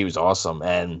 he was awesome.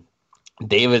 And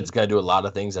David's going to do a lot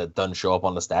of things that doesn't show up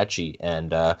on the stat sheet.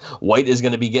 And White is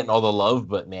going to be getting all the love.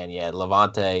 But, man,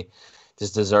 Lavonte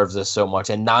just deserves this so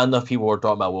much. And not enough people were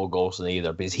talking about Will Golston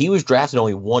either because he was drafted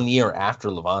only 1 year after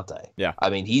Lavonte. Yeah. I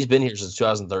mean, he's been here since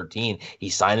 2013. He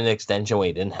signed an extension when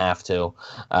he didn't have to.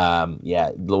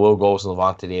 Will Golston,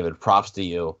 Lavonte David, props to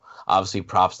you. Obviously,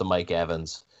 props to Mike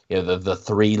Evans. The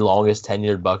 3 longest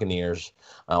tenured Buccaneers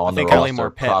on the roster. I think Ali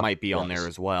Marpet might be on there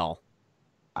as well.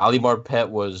 Ali Marpet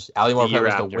was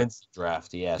the Winston draft.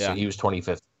 So he was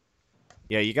 25th.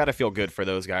 Yeah, you got to feel good for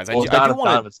those guys.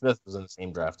 Donovan Smith was in the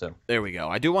same draft, too. There we go.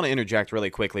 I do want to interject really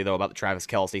quickly, though, about the Travis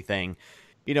Kelce thing.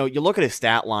 You look at his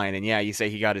stat line, and you say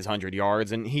he got his 100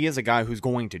 yards, and he is a guy who's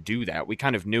going to do that. We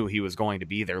kind of knew he was going to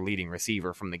be their leading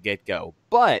receiver from the get-go.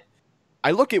 But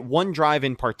I look at one drive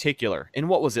in particular, and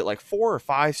what was it, 4 or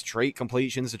 5 straight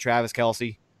completions to Travis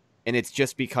Kelce? And it's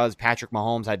just because Patrick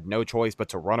Mahomes had no choice but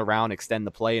to run around, extend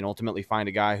the play, and ultimately find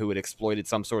a guy who had exploited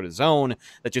some sort of zone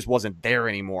that just wasn't there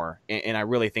anymore. And I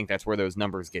really think that's where those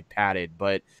numbers get padded.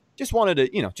 But just wanted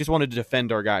to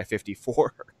defend our guy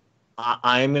 54.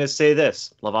 I'm going to say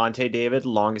this. Lavonte David,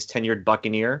 longest tenured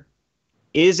Buccaneer,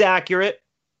 is accurate.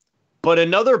 But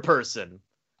another person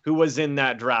who was in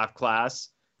that draft class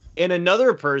and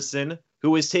another person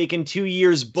who was taken 2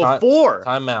 years before.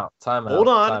 Time out. Hold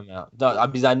on. Time out. No,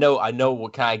 because I know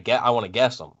what kind I get. I want to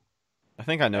guess them. I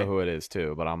think I know who it is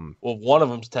too, but I'm. Well, one of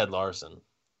them's Ted Larson.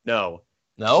 No.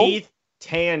 Keith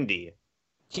Tandy.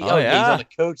 He's on the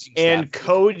coaching staff. And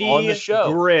Cody on the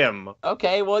show. Grimm.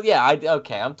 Okay, well, yeah, I'm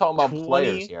talking about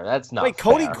players here. That's not. Wait,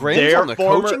 Cody fair. Grimm's on the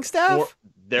coaching staff?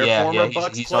 Former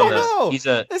Bucks players. He's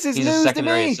a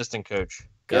secondary assistant coach.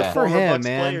 Good for him,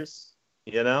 man. Players,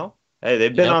 you know, hey,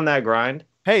 they've been on that grind.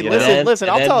 Hey, listen.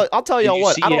 I'll tell y'all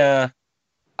what.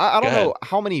 I don't know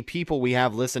how many people we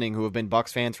have listening who have been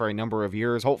Bucks fans for a number of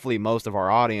years. Hopefully, most of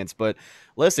our audience. But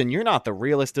listen, you're not the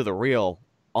realest of the real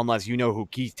unless you know who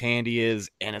Keith Tandy is,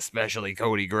 and especially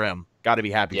Cody Grimm. Got to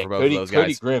be happy for both of those guys.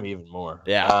 Cody Grimm even more.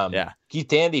 Yeah. Keith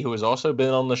Tandy, who has also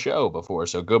been on the show before,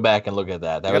 so go back and look at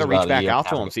that. Got to reach back out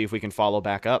to him, see if we can follow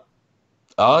back up.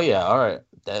 Oh yeah, all right.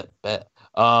 Bet.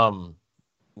 I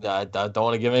don't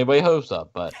want to give anybody hopes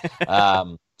up, but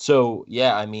so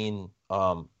yeah, I mean,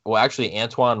 well, actually,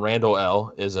 Antoine Randall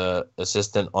L is a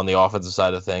assistant on the offensive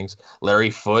side of things. Larry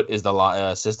Foote is the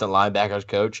assistant linebackers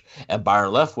coach, and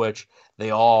Byron Leftwich. They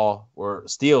all were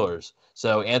Steelers.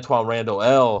 So Antoine Randall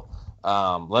L,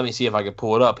 let me see if I can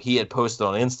pull it up. He had posted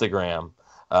on Instagram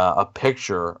a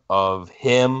picture of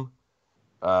him.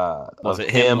 Was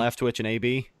it him, Leftwich, and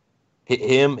AB?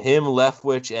 Him,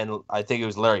 Leftwich, and I think it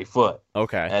was Larry Foote.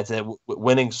 Okay. And it said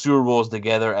winning Super Bowls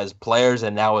together as players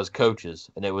and now as coaches.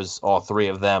 And it was all three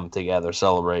of them together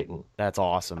celebrating. That's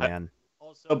awesome, man.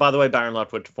 Also, by the way, Byron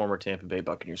Leftwich, former Tampa Bay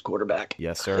Buccaneers quarterback.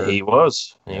 Yes, sir. He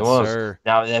was. Yes, sir.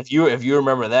 Now, if you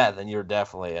remember that, then you're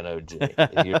definitely an OG.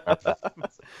 If you remember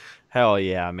that. Hell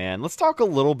yeah, man. Let's talk a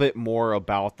little bit more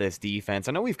about this defense.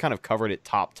 I know we've kind of covered it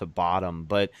top to bottom,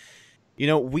 but you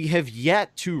know, we have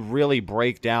yet to really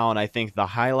break down, I think, the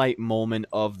highlight moment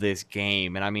of this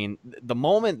game. And I mean, the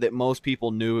moment that most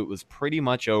people knew it was pretty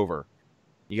much over.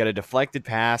 You got a deflected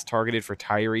pass targeted for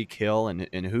Tyreek Hill,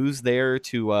 and who's there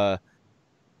to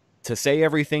say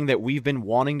everything that we've been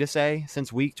wanting to say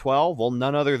since week 12? Well,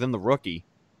 none other than the rookie.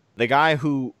 The guy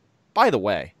who, by the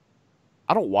way,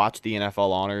 I don't watch the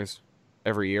NFL honors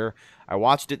every year. I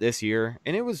watched it this year,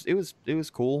 and it was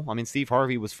cool. I mean, Steve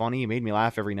Harvey was funny. He made me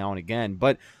laugh every now and again.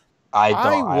 But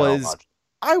I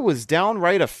was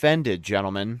downright offended,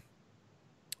 gentlemen,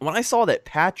 when I saw that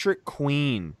Patrick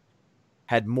Queen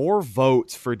had more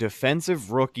votes for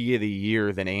Defensive Rookie of the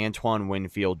Year than Antoine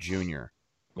Winfield Jr.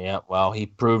 Yeah, well, he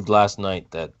proved last night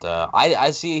that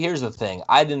I see. Here's the thing: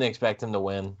 I didn't expect him to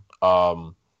win.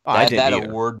 That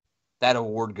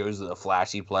award goes to the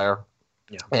flashy player.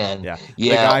 Yeah. And the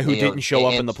guy who didn't show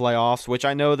up in the playoffs, which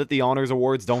I know that the honors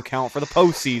awards don't count for the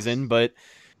postseason, but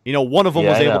you know, one of them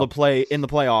was able to play in the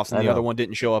playoffs, and the other one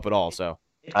didn't show up at all. So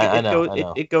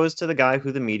it goes to the guy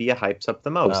who the media hypes up the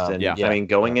most. I mean,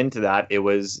 going into that, it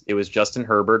was Justin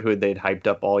Herbert who they'd hyped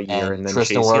up all year, and then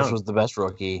Tristan Chase Wirfs Young was the best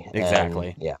rookie.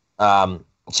 Exactly.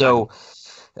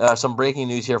 Some breaking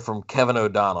news here from Kevin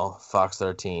O'Donnell, Fox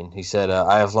 13. He said,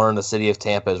 I have learned the city of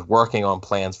Tampa is working on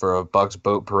plans for a Bucks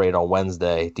boat parade on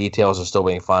Wednesday. Details are still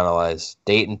being finalized.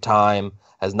 Date and time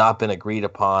has not been agreed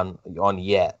upon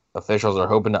yet. Officials are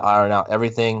hoping to iron out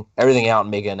everything out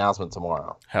and make an announcement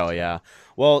tomorrow. Hell yeah.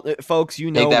 Well, folks,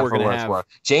 you know we're going to have...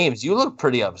 James, you look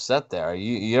pretty upset there.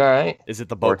 You all right? Is it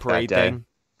the boat parade thing?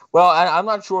 Well, I'm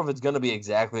not sure if it's going to be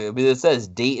exactly. I mean, it says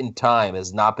date and time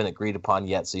has not been agreed upon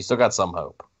yet, so you still got some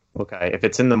hope. Okay, if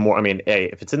it's in the morning,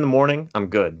 if it's in the morning, I'm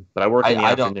good. But I work in the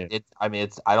afternoon. I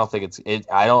think it's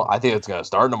going to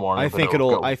start in the morning. I think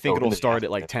it'll start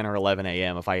at like 10 or 11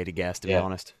 a.m. if I had to guess. To be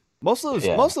honest, most of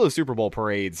those Super Bowl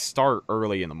parades start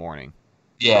early in the morning.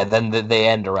 Yeah, then they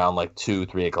end around like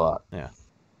 2-3 o'clock. Yeah,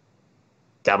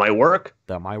 that might work.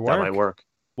 That might work.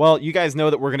 Well, you guys know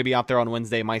that we're going to be out there on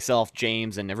Wednesday. Myself,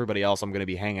 James, and everybody else I'm going to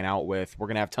be hanging out with. We're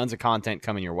going to have tons of content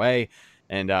coming your way,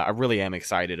 and I really am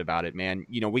excited about it, man.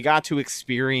 You know, we got to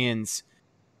experience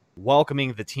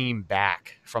welcoming the team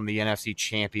back from the NFC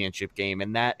Championship game,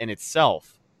 and that in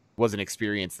itself was an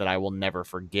experience that I will never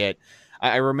forget.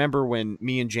 I remember when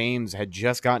me and James had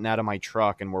just gotten out of my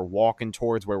truck and we're walking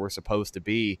towards where we're supposed to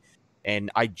be,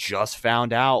 and I just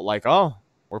found out, like, oh,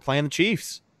 we're playing the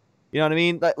Chiefs. You know what I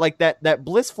mean? Like that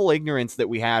blissful ignorance that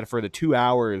we had for the 2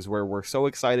 hours where we're so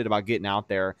excited about getting out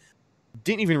there,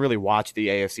 didn't even really watch the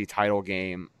AFC title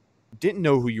game, didn't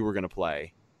know who you were going to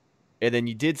play. And then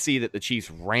you did see that the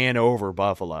Chiefs ran over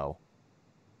Buffalo.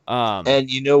 And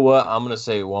you know what? I'm going to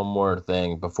say one more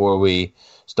thing before we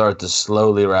start to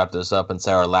slowly wrap this up and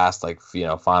say our last,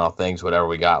 final things, whatever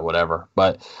we got, whatever.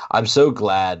 But I'm so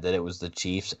glad that it was the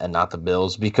Chiefs and not the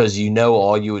Bills, because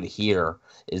all you would hear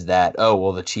is that, oh,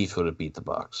 well, the Chiefs would have beat the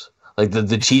Bucs. Like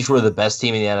the Chiefs were the best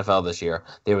team in the NFL this year.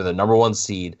 They were the number 1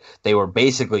 seed. They were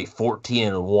basically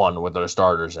 14-1 with their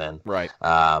starters in. Right.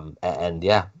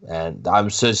 And I'm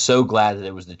so glad that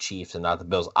it was the Chiefs and not the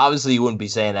Bills. Obviously, you wouldn't be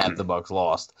saying that if the Bucs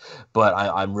lost, but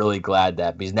I'm really glad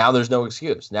that, because now there's no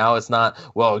excuse. Now it's not,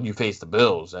 well, you face the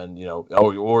Bills and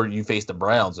or you face the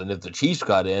Browns, and if the Chiefs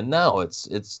got in, no,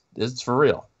 it's for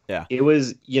real. Yeah. It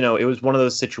was one of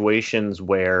those situations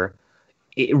where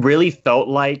it really felt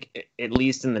like, at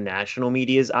least in the national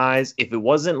media's eyes, if it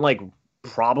wasn't like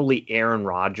probably Aaron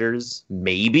Rodgers,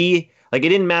 maybe, like, it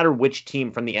didn't matter which team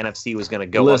from the NFC was going to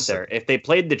go up there. If they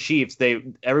played the Chiefs,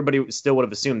 everybody still would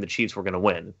have assumed the Chiefs were going to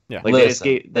win. Yeah. Like,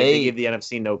 they gave the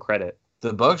NFC no credit.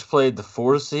 The Bucs played the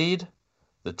 4 seed,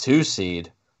 the 2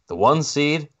 seed, the 1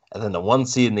 seed, and then the 1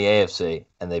 seed in the AFC,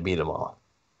 and they beat them all.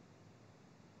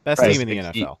 Best team in the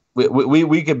NFL.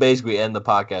 We could basically end the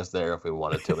podcast there if we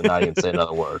wanted to, and not even say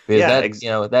another word.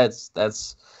 Because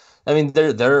that's. I mean,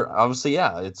 they're obviously,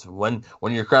 it's when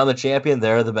you're crowned the champion,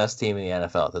 they're the best team in the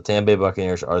NFL. The Tampa Bay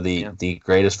Buccaneers are the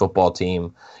greatest football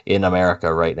team in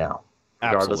America right now.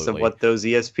 Regardless of what those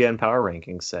ESPN power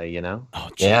rankings say,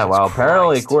 Oh,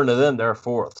 apparently, according to them, they're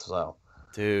 4th. So,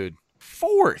 dude,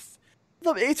 4th.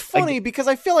 It's funny because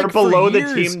I feel like they're below the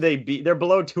team they beat. They're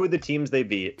below 2 of the teams they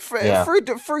beat.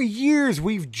 For years,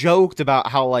 we've joked about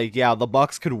how the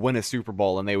Bucs could win a Super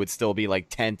Bowl and they would still be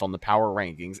 10th on the power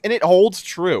rankings, and it holds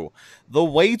true. The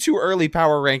way too early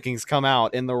power rankings come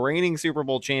out, and the reigning Super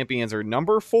Bowl champions are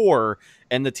number 4,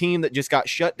 and the team that just got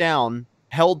shut down,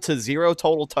 held to 0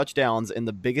 total touchdowns in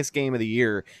the biggest game of the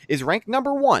year, is ranked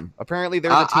number 1. Apparently, they're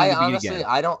the team to beat again.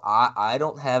 I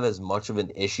don't have as much of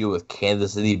an issue with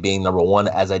Kansas City being number 1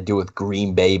 as I do with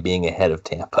Green Bay being ahead of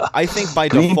Tampa. I think by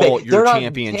default, your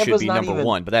champion should be number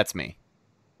 1, but that's me.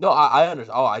 No, I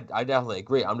understand. Oh, I definitely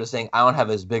agree. I'm just saying I don't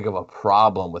have as big of a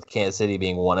problem with Kansas City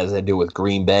being 1 as I do with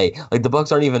Green Bay. Like, the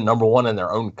Bucs aren't even number 1 in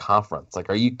their own conference. Like,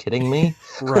 are you kidding me?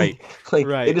 Right.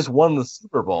 Right. They just won the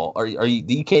Super Bowl.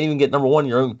 You can't even get number 1 in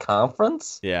your own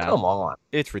conference? Yeah. Come on.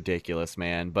 It's ridiculous,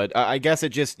 man. But I guess it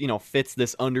just, fits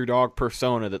this underdog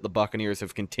persona that the Buccaneers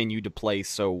have continued to play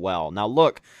so well. Now,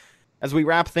 look, as we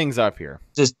wrap things up here,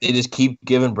 they just keep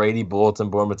giving Brady bulletin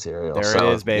board material. There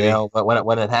it is, baby. But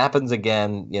when it happens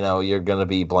again, you're gonna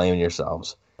be blaming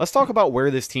yourselves. Let's talk about where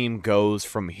this team goes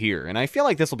from here. And I feel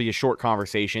like this will be a short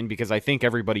conversation because I think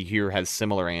everybody here has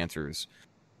similar answers.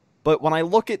 But when I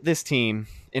look at this team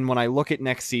and when I look at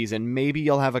next season, maybe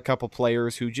you'll have a couple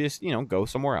players who just, go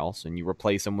somewhere else and you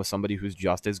replace them with somebody who's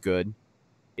just as good,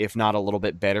 if not a little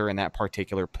bit better in that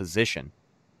particular position.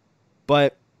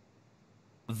 But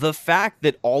the fact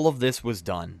that all of this was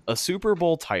done, a Super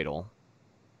Bowl title,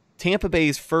 Tampa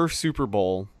Bay's first Super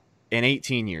Bowl in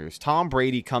 18 years, Tom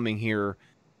Brady coming here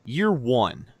year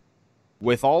 1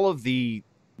 with all of the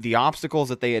obstacles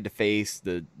that they had to face,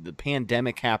 the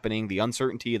pandemic happening, the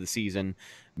uncertainty of the season,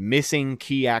 missing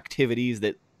key activities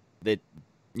that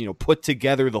put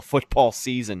together the football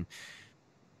season,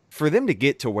 for them to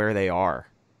get to where they are.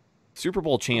 Super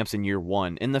Bowl champs in year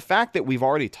 1. And the fact that we've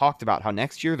already talked about how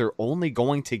next year they're only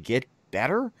going to get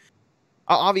better.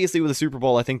 Obviously, with the Super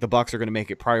Bowl, I think the Bucs are going to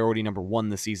make it priority number 1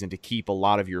 this season to keep a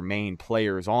lot of your main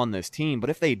players on this team. But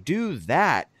if they do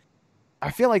that,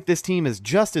 I feel like this team is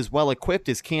just as well equipped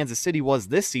as Kansas City was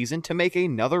this season to make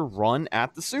another run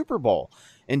at the Super Bowl.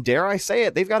 And dare I say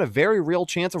it, they've got a very real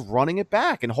chance of running it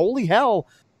back. And holy hell,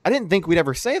 I didn't think we'd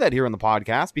ever say that here on the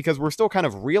podcast because we're still kind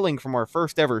of reeling from our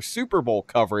first ever Super Bowl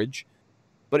coverage.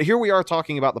 But here we are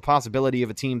talking about the possibility of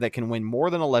a team that can win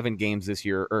more than 11 games this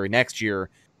year or next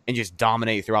year and just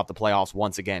dominate throughout the playoffs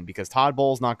once again, because Todd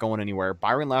Bowles not going anywhere,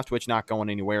 Byron Leftwich not going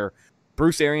anywhere,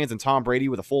 Bruce Arians and Tom Brady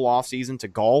with a full offseason to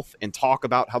golf and talk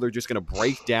about how they're just going to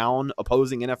break down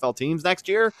opposing NFL teams next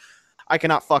year. I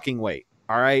cannot fucking wait.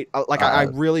 All right. I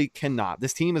really cannot.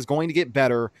 This team is going to get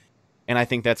better. And I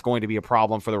think that's going to be a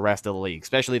problem for the rest of the league,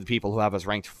 especially the people who have us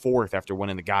ranked 4th after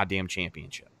winning the goddamn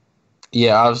championship.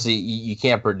 Yeah, obviously you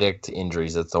can't predict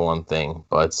injuries. That's the one thing.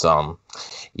 But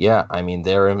I mean,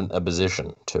 they're in a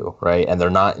position to, right? And they're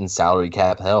not in salary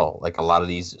cap hell like a lot of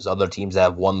these other teams that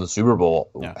have won the Super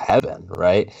Bowl have been,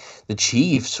 right? The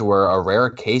Chiefs were a rare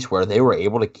case where they were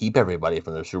able to keep everybody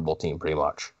from their Super Bowl team pretty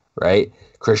much, right?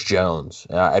 Chris Jones.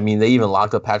 I mean, they even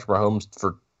locked up Patrick Mahomes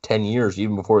for 10 years,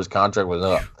 even before his contract was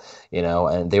up,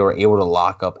 and they were able to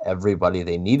lock up everybody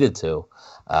they needed to.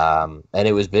 And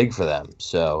it was big for them.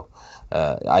 So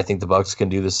I think the Bucs can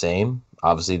do the same.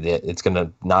 Obviously, it's going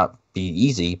to not be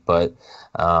easy, but,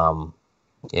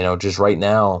 just right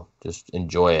now, just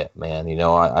enjoy it, man.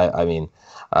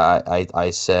 I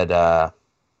said,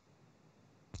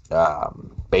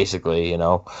 basically,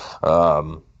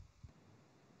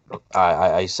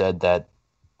 I said that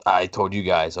I told you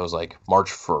guys I was like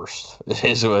March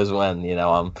 1st was when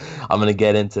I'm gonna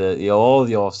get into all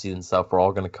the off-season stuff. We're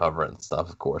all gonna cover it and stuff,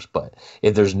 of course. But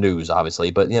if there's news, obviously,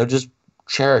 but just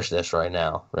cherish this right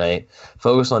now, right?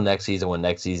 Focus on next season when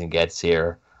next season gets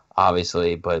here,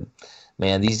 obviously. But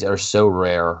man, these are so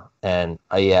rare. And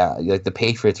like the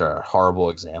Patriots are a horrible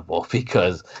example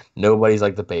because nobody's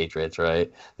like the Patriots,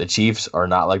 right? The Chiefs are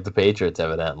not like the Patriots,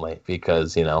 evidently,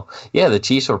 because the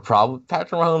Chiefs are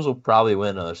Patrick Mahomes will probably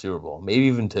win another Super Bowl, maybe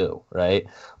even 2, right?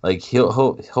 Like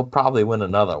he'll probably win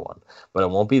another one, but it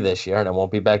won't be this year and it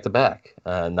won't be back to back,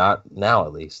 not now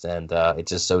at least. And it's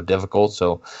just so difficult.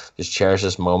 So just cherish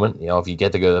this moment. If you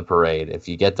get to go to the parade, if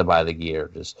you get to buy the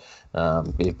gear, just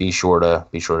be sure to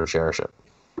cherish it.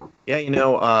 Yeah,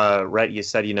 Rhett, you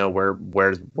said,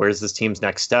 where's this team's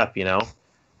next step, Hey,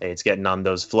 it's getting on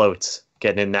those floats,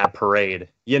 getting in that parade.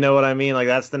 You know what I mean? Like,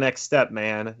 that's the next step,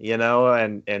 man,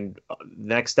 and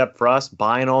next step for us,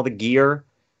 buying all the gear,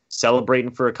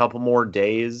 celebrating for a couple more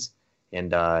days,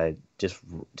 and just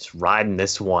riding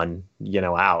this one,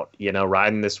 out,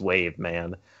 riding this wave,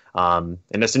 man, and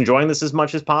just enjoying this as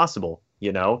much as possible,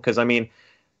 because, I mean,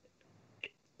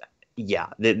 yeah,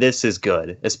 this is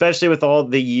good, especially with all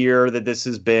the year that this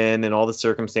has been and all the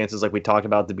circumstances like we talked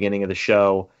about at the beginning of the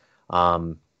show.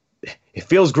 It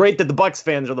feels great that the Bucs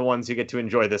fans are the ones who get to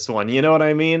enjoy this one. You know what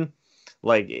I mean?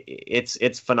 Like,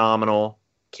 it's phenomenal.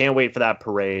 Can't wait for that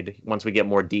parade once we get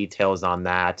more details on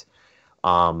that.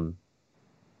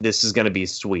 This is going to be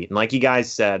sweet. And like you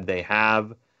guys said, they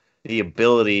have the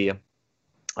ability,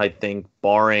 I think,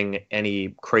 barring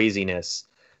any craziness,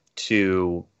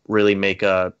 to really make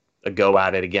a go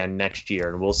at it again next year,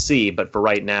 and we'll see. But for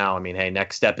right now, I mean, hey,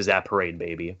 next step is that parade,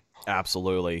 baby.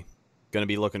 Absolutely, going to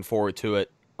be looking forward to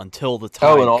it until the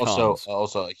time. Oh, and comes.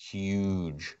 also a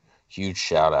huge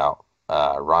shout out,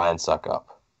 Ryan Suckup.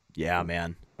 Yeah,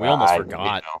 man, we almost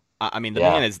forgot. I mean, the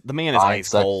man is ice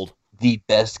cold. The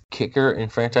best kicker in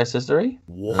franchise history.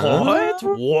 What?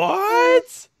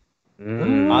 What?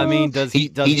 I mean, does he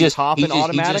top in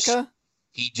Automatica?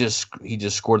 He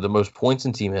just scored the most points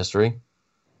in team history.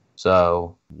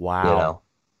 So wow,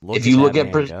 if you look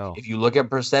at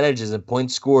percentages and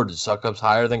points scored, Suckup's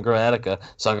higher than Gramatica.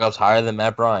 Suckup's higher than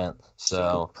Matt Bryant.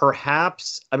 So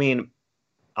perhaps, I mean,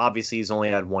 obviously he's only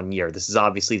had 1 year. This is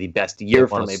obviously the best year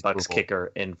from a Bucs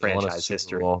kicker in franchise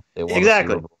history.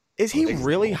 Exactly. Is he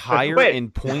really higher in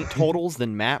point totals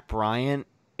than Matt Bryant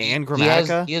and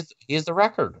Gramatica? He has the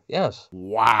record. Yes.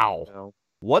 Wow.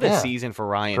 What a season for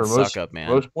Ryan Suckup, man.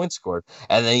 Most points scored.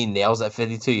 And then he nails that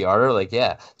 52-yarder. Like,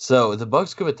 yeah. So the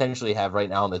Bucs could potentially have right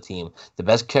now on the team the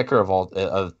best kicker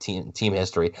of team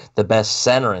history, the best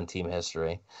center in team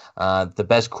history,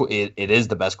 it is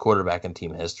the best quarterback in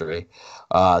team history,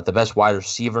 the best wide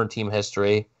receiver in team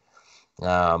history,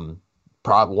 one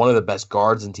of the best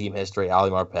guards in team history,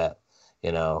 Ali Marpet,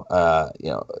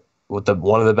 with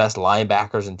one of the best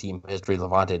linebackers in team history,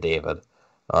 Levante David.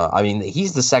 I mean,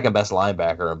 he's the second best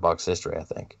linebacker in Bucs history, I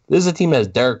think. This is a team that has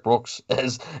Derek Brooks,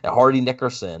 has Hardy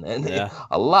Nickerson, and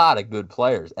a lot of good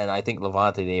players. And I think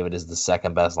Levante David is the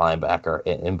second best linebacker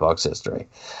in Bucs history.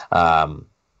 And,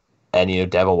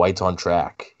 Devin White's on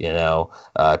track.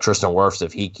 Tristan Wirfs,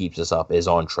 if he keeps this up, is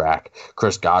on track.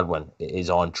 Chris Godwin is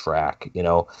on track.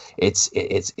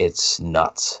 It's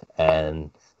nuts.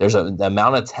 And there's the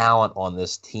amount of talent on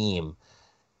this team,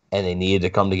 and they needed to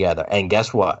come together. And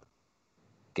guess what?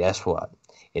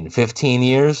 In 15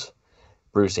 years,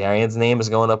 Bruce Arians' name is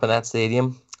going up in that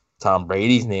stadium. Tom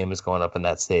Brady's name is going up in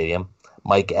that stadium.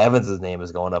 Mike Evans' name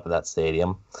is going up in that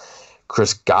stadium.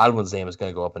 Chris Godwin's name is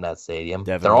going to go up in that stadium.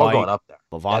 They're all going up there.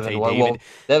 Levante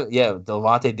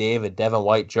David, Devin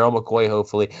White, Gerald McCoy,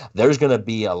 hopefully. There's going to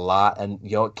be a lot, and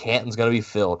Canton's going to be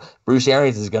filled. Bruce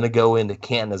Arians is going to go into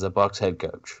Canton as a Bucs head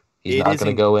coach. He's not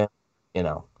going to go in,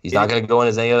 He's not going to go in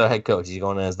as any other head coach. He's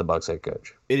going in as the Bucs head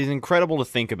coach. It is incredible to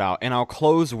think about, and I'll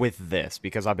close with this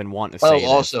because I've been wanting to say this.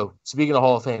 Also, speaking of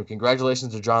Hall of Fame,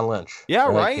 congratulations to John Lynch. Yeah,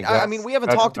 right? I mean, we haven't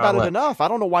talked about it enough. I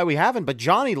don't know why we haven't, but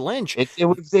Johnny Lynch.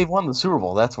 They won the Super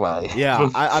Bowl, that's why. Yeah,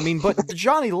 I mean, but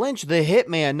Johnny Lynch, the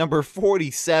hitman, number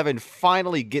 47,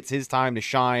 finally gets his time to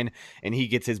shine, and he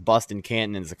gets his bust in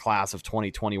Canton as a class of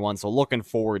 2021, so looking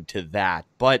forward to that.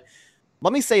 But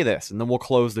let me say this, and then we'll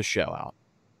close the show out.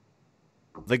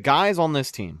 The guys on this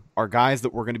team are guys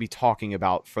that we're going to be talking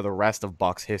about for the rest of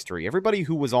Bucs history. Everybody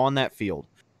who was on that field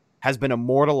has been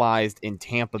immortalized in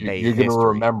Tampa Bay history. You're going to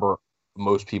remember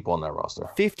most people on that roster.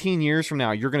 15 years from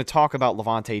now, you're going to talk about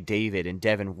Levante David and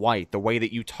Devin White the way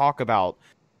that you talk about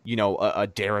a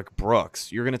Derek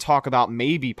Brooks. You're going to talk about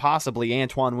maybe possibly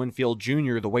Antoine Winfield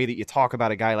Jr. the way that you talk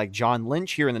about a guy like John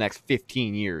Lynch here in the next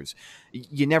 15 years.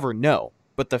 You never know.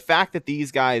 But the fact that these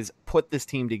guys put this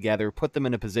team together, put them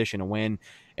in a position to win,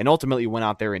 and ultimately went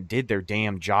out there and did their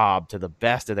damn job to the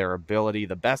best of their ability,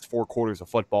 the best 4 quarters of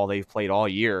football they've played all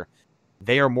year,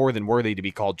 they are more than worthy to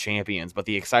be called champions. But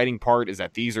the exciting part is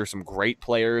that these are some great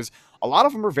players. A lot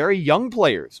of them are very young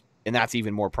players, and that's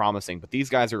even more promising. But these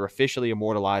guys are officially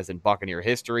immortalized in Buccaneer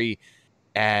history,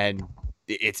 and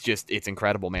it's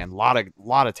incredible, man. A lot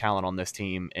of talent on this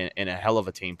team, and a hell of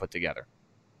a team put together.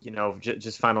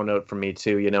 Just final note from me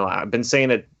too. I've been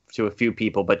saying it to a few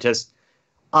people, but just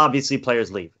obviously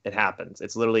players leave. It happens.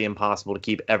 It's literally impossible to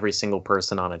keep every single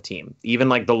person on a team, even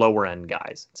like the lower end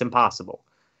guys. It's impossible.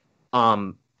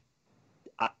 Even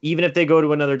if they go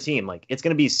to another team, like it's going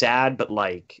to be sad, but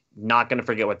like not going to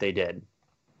forget what they did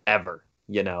ever,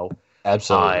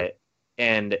 Absolutely.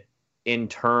 And in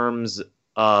terms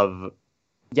of,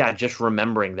 just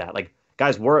remembering that, like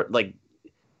guys, we're like,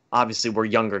 obviously we're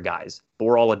younger guys, but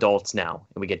we're all adults now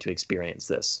and we get to experience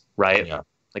this, right? Yeah.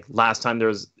 Like last time there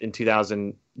was in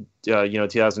 2000,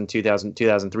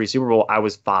 2003 Super Bowl, I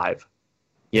was 5,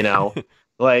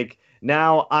 like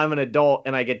now I'm an adult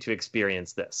and I get to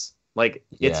experience this. Like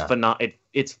it's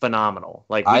it's phenomenal.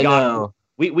 Like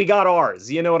we got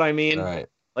ours, you know what I mean? Right.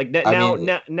 Like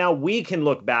now we can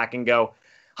look back and go,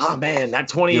 oh man, that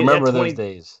 20. You remember those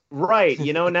days, right?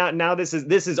 Now this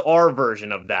is our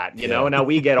version of that. Now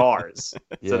we get ours.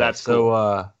 So that's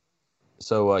cool.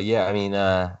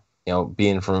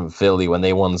 Being from Philly when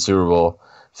they won the Super Bowl,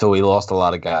 Philly lost a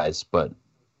lot of guys. But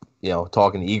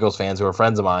talking to Eagles fans who are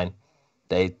friends of mine,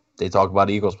 they talk about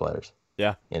Eagles players.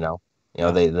 Yeah.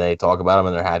 They talk about them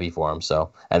and they're happy for them.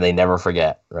 So, and they never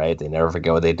forget, right? They never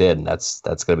forget what they did, and that's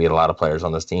going to be a lot of players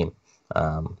on this team.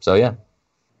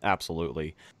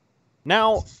 Absolutely.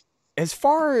 Now, as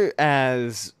far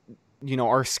as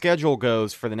our schedule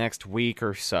goes for the next week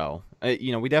or so,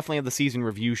 we definitely have the season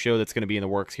review show that's going to be in the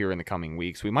works here in the coming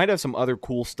weeks. We might have some other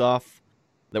cool stuff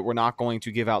that we're not going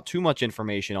to give out too much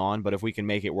information on, but if we can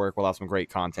make it work, we'll have some great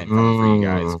content coming for you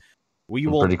guys.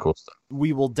 Pretty cool stuff.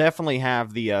 We will definitely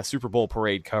have the Super Bowl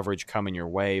parade coverage coming your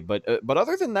way, but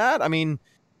other than that, I mean,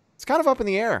 it's kind of up in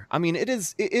the air. I mean, it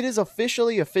is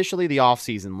officially the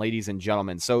offseason, ladies and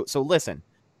gentlemen. So listen,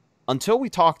 until we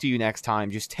talk to you next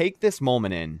time, just take this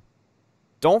moment in.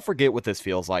 Don't forget what this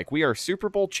feels like. We are Super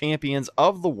Bowl champions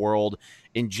of the world,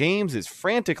 and James is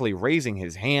frantically raising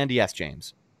his hand. Yes,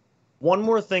 James. One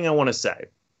more thing I want to say,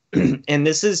 and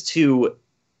this is to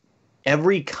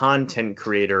every content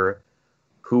creator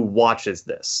who watches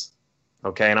this,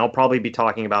 okay? And I'll probably be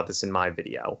talking about this in my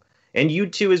video, and you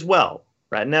too as well,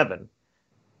 Rhett and Evan.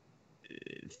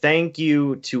 Thank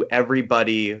you to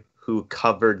everybody who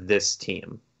covered this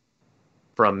team.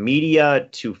 From media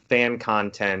to fan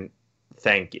content,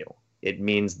 thank you. It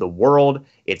means the world.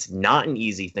 It's not an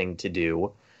easy thing to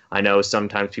do. I know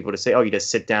sometimes people just say, oh, you just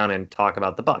sit down and talk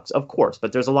about the Bucs. Of course,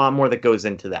 but there's a lot more that goes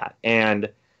into that. And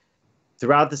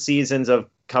throughout the seasons of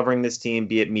covering this team,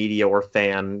 be it media or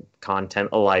fan content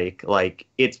alike, like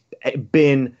it's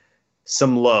been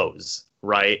some lows,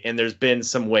 right? And there's been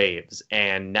some waves.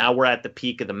 And now we're at the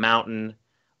peak of the mountain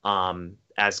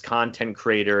as content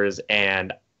creators.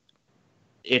 And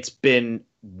it's been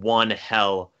one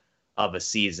hell of a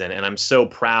season. And I'm so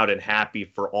proud and happy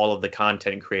for all of the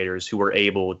content creators who were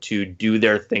able to do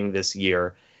their thing this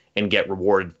year and get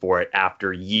rewarded for it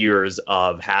after years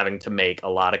of having to make a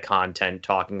lot of content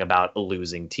talking about a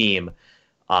losing team.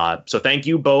 So thank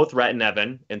you both, Rhett and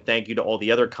Evan, and thank you to all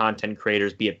the other content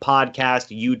creators, be it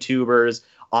podcast, YouTubers,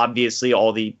 obviously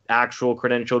all the actual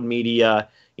credentialed media.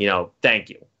 Thank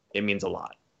you. It means a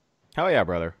lot. Hell yeah,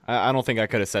 brother. I don't think I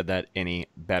could have said that any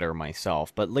better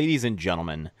myself. But ladies and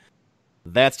gentlemen,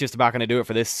 that's just about going to do it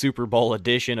for this Super Bowl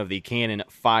edition of the Cannon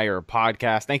Fire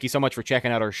podcast. Thank you so much for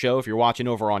checking out our show. If you're watching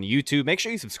over on YouTube, make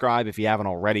sure you subscribe if you haven't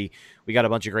already. We got a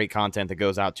bunch of great content that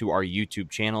goes out to our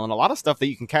YouTube channel and a lot of stuff that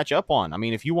you can catch up on. I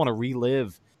mean, if you want to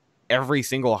relive every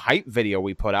single hype video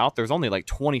we put out, there's only like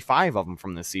 25 of them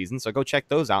from this season, so go check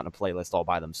those out in a playlist all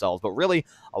by themselves. But really,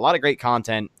 a lot of great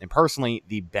content, and personally,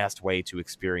 the best way to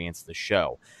experience the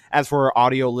show. As for our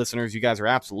audio listeners, you guys are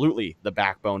absolutely the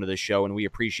backbone of this show, and we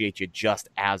appreciate you just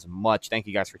as much. Thank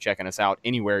you guys for checking us out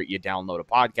anywhere you download a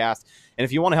podcast. And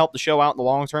if you want to help the show out in the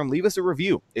long term, leave us a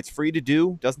review. It's free to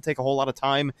do, doesn't take a whole lot of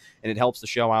time, and it helps the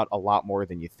show out a lot more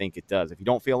than you think it does. If you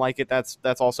don't feel like it, that's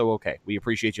also okay. We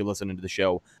appreciate you listening to the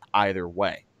show either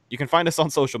way. You can find us on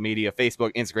social media,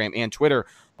 Facebook, Instagram, and Twitter.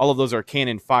 All of those are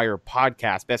Cannon Fire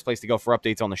Podcast. Best place to go for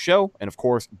updates on the show, and of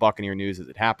course, Buccaneer news as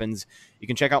it happens. You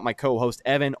can check out my co-host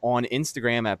Evan on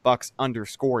Instagram at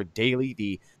Bucks_Daily,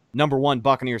 the #1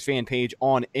 Buccaneers fan page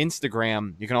on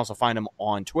Instagram. You can also find him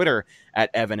on Twitter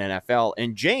at EvanNFL.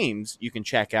 And James, you can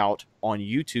check out on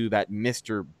YouTube at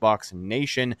Mr. Bucks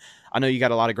Nation. I know you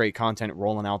got a lot of great content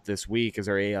rolling out this week. Is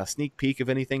there a sneak peek of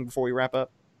anything before we wrap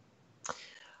up?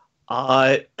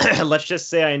 Let's just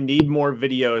say I need more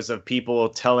videos of people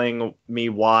telling me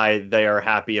why they are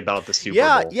happy about the Super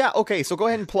Bowl. Yeah. Okay, so go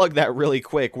ahead and plug that really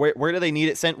quick. Where do they need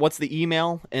it sent? What's the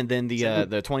email? And then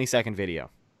the 20-second video.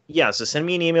 Yeah, so send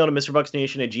me an email to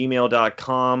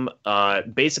mrbucksnation@gmail.com.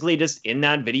 Basically, just in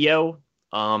that video,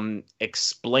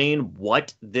 explain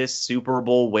what this Super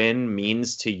Bowl win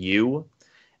means to you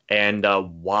and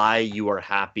why you are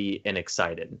happy and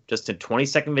excited. Just a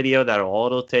 20-second video, that's all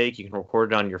it'll take. You can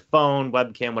record it on your phone,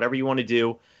 webcam, whatever you want to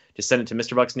do. Just send it to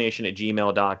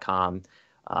mrbucksnation@gmail.com.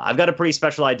 I've got a pretty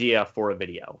special idea for a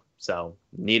video, so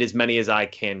need as many as I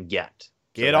can get.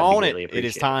 Get on it. It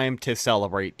is time to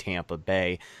celebrate Tampa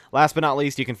Bay. Last but not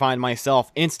least, you can find myself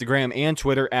Instagram and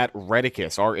Twitter at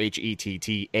Redicus,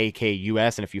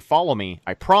 RHETTAKUS. And if you follow me,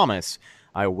 I promise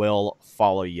I will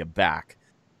follow you back.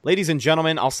 Ladies and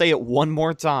gentlemen, I'll say it one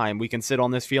more time. We can sit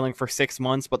on this feeling for 6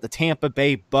 months, but the Tampa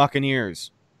Bay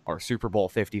Buccaneers are Super Bowl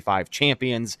 55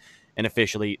 champions and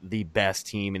officially the best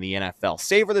team in the NFL.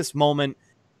 Savor this moment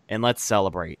and let's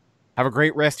celebrate. Have a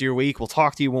great rest of your week. We'll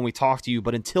talk to you when we talk to you.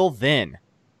 But until then,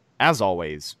 as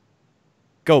always,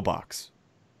 go Bucks.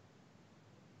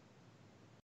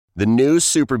 The new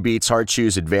Super Beats Heart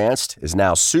Chews Advanced is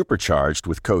now supercharged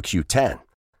with CoQ10.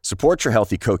 Support your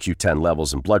healthy CoQ10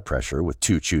 levels and blood pressure with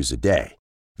 2 chews a day.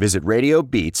 Visit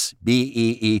RadioBeats,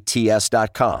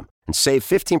 BEETS.com and save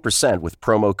 15% with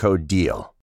promo code DEAL.